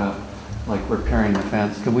I brought up, like repairing the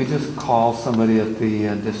fence. Can we just call somebody at the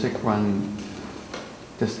District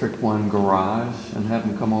 1 garage and have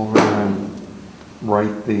them come over and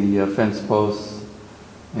write the fence posts,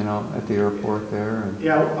 you know, at the airport there? And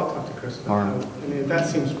Yeah, I'll talk to Chris about that. I mean, that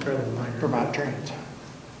seems fairly minor. For VTrans.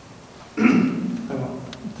 I won't.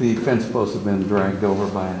 the fence posts have been dragged over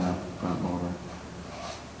by a front loader.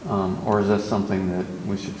 Or is that something that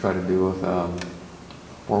we should try to do with a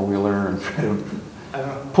four-wheeler and try to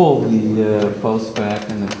pull the posts back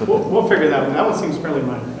and then put We'll figure that one. That one seems fairly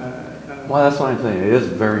minor. Well, that's what I'm saying. It is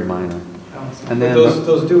very minor. And then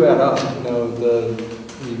those do add up. You know,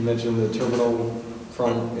 you mentioned the terminal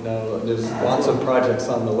front. You know, there's lots of projects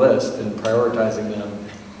on the list, and prioritizing them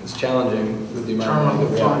is challenging with the amount of money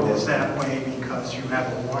that we have. Terminal front is that way because you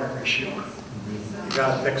have a water issue. You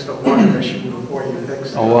got to fix the water issue before you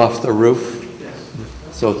fix it. Oh, off the roof? Yes.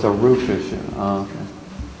 So it's a roof issue. Oh, okay.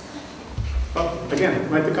 Well, again,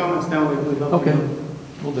 write the comments down. We'd love Okay, to know.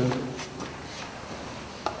 we'll do.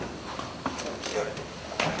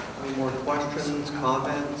 Any more questions,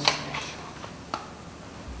 comments?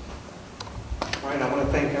 All right, I want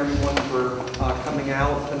to thank everyone for coming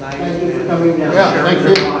out tonight. Thank you for coming down. Yeah, sharing thank your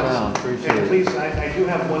you. thoughts. Yeah, appreciate And it. please, I do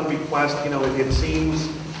have one request. You know, it seems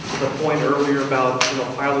to the point earlier about, you know,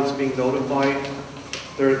 pilots being notified.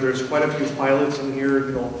 There's quite a few pilots in here.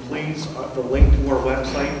 You know, please, the link to our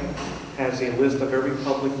website has a list of every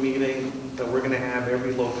public meeting that we're going to have,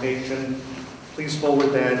 every location. Please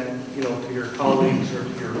forward that, you know, to your colleagues or to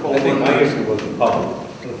your I think my coworkers. issue was the public.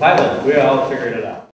 The pilot, we all figured it out.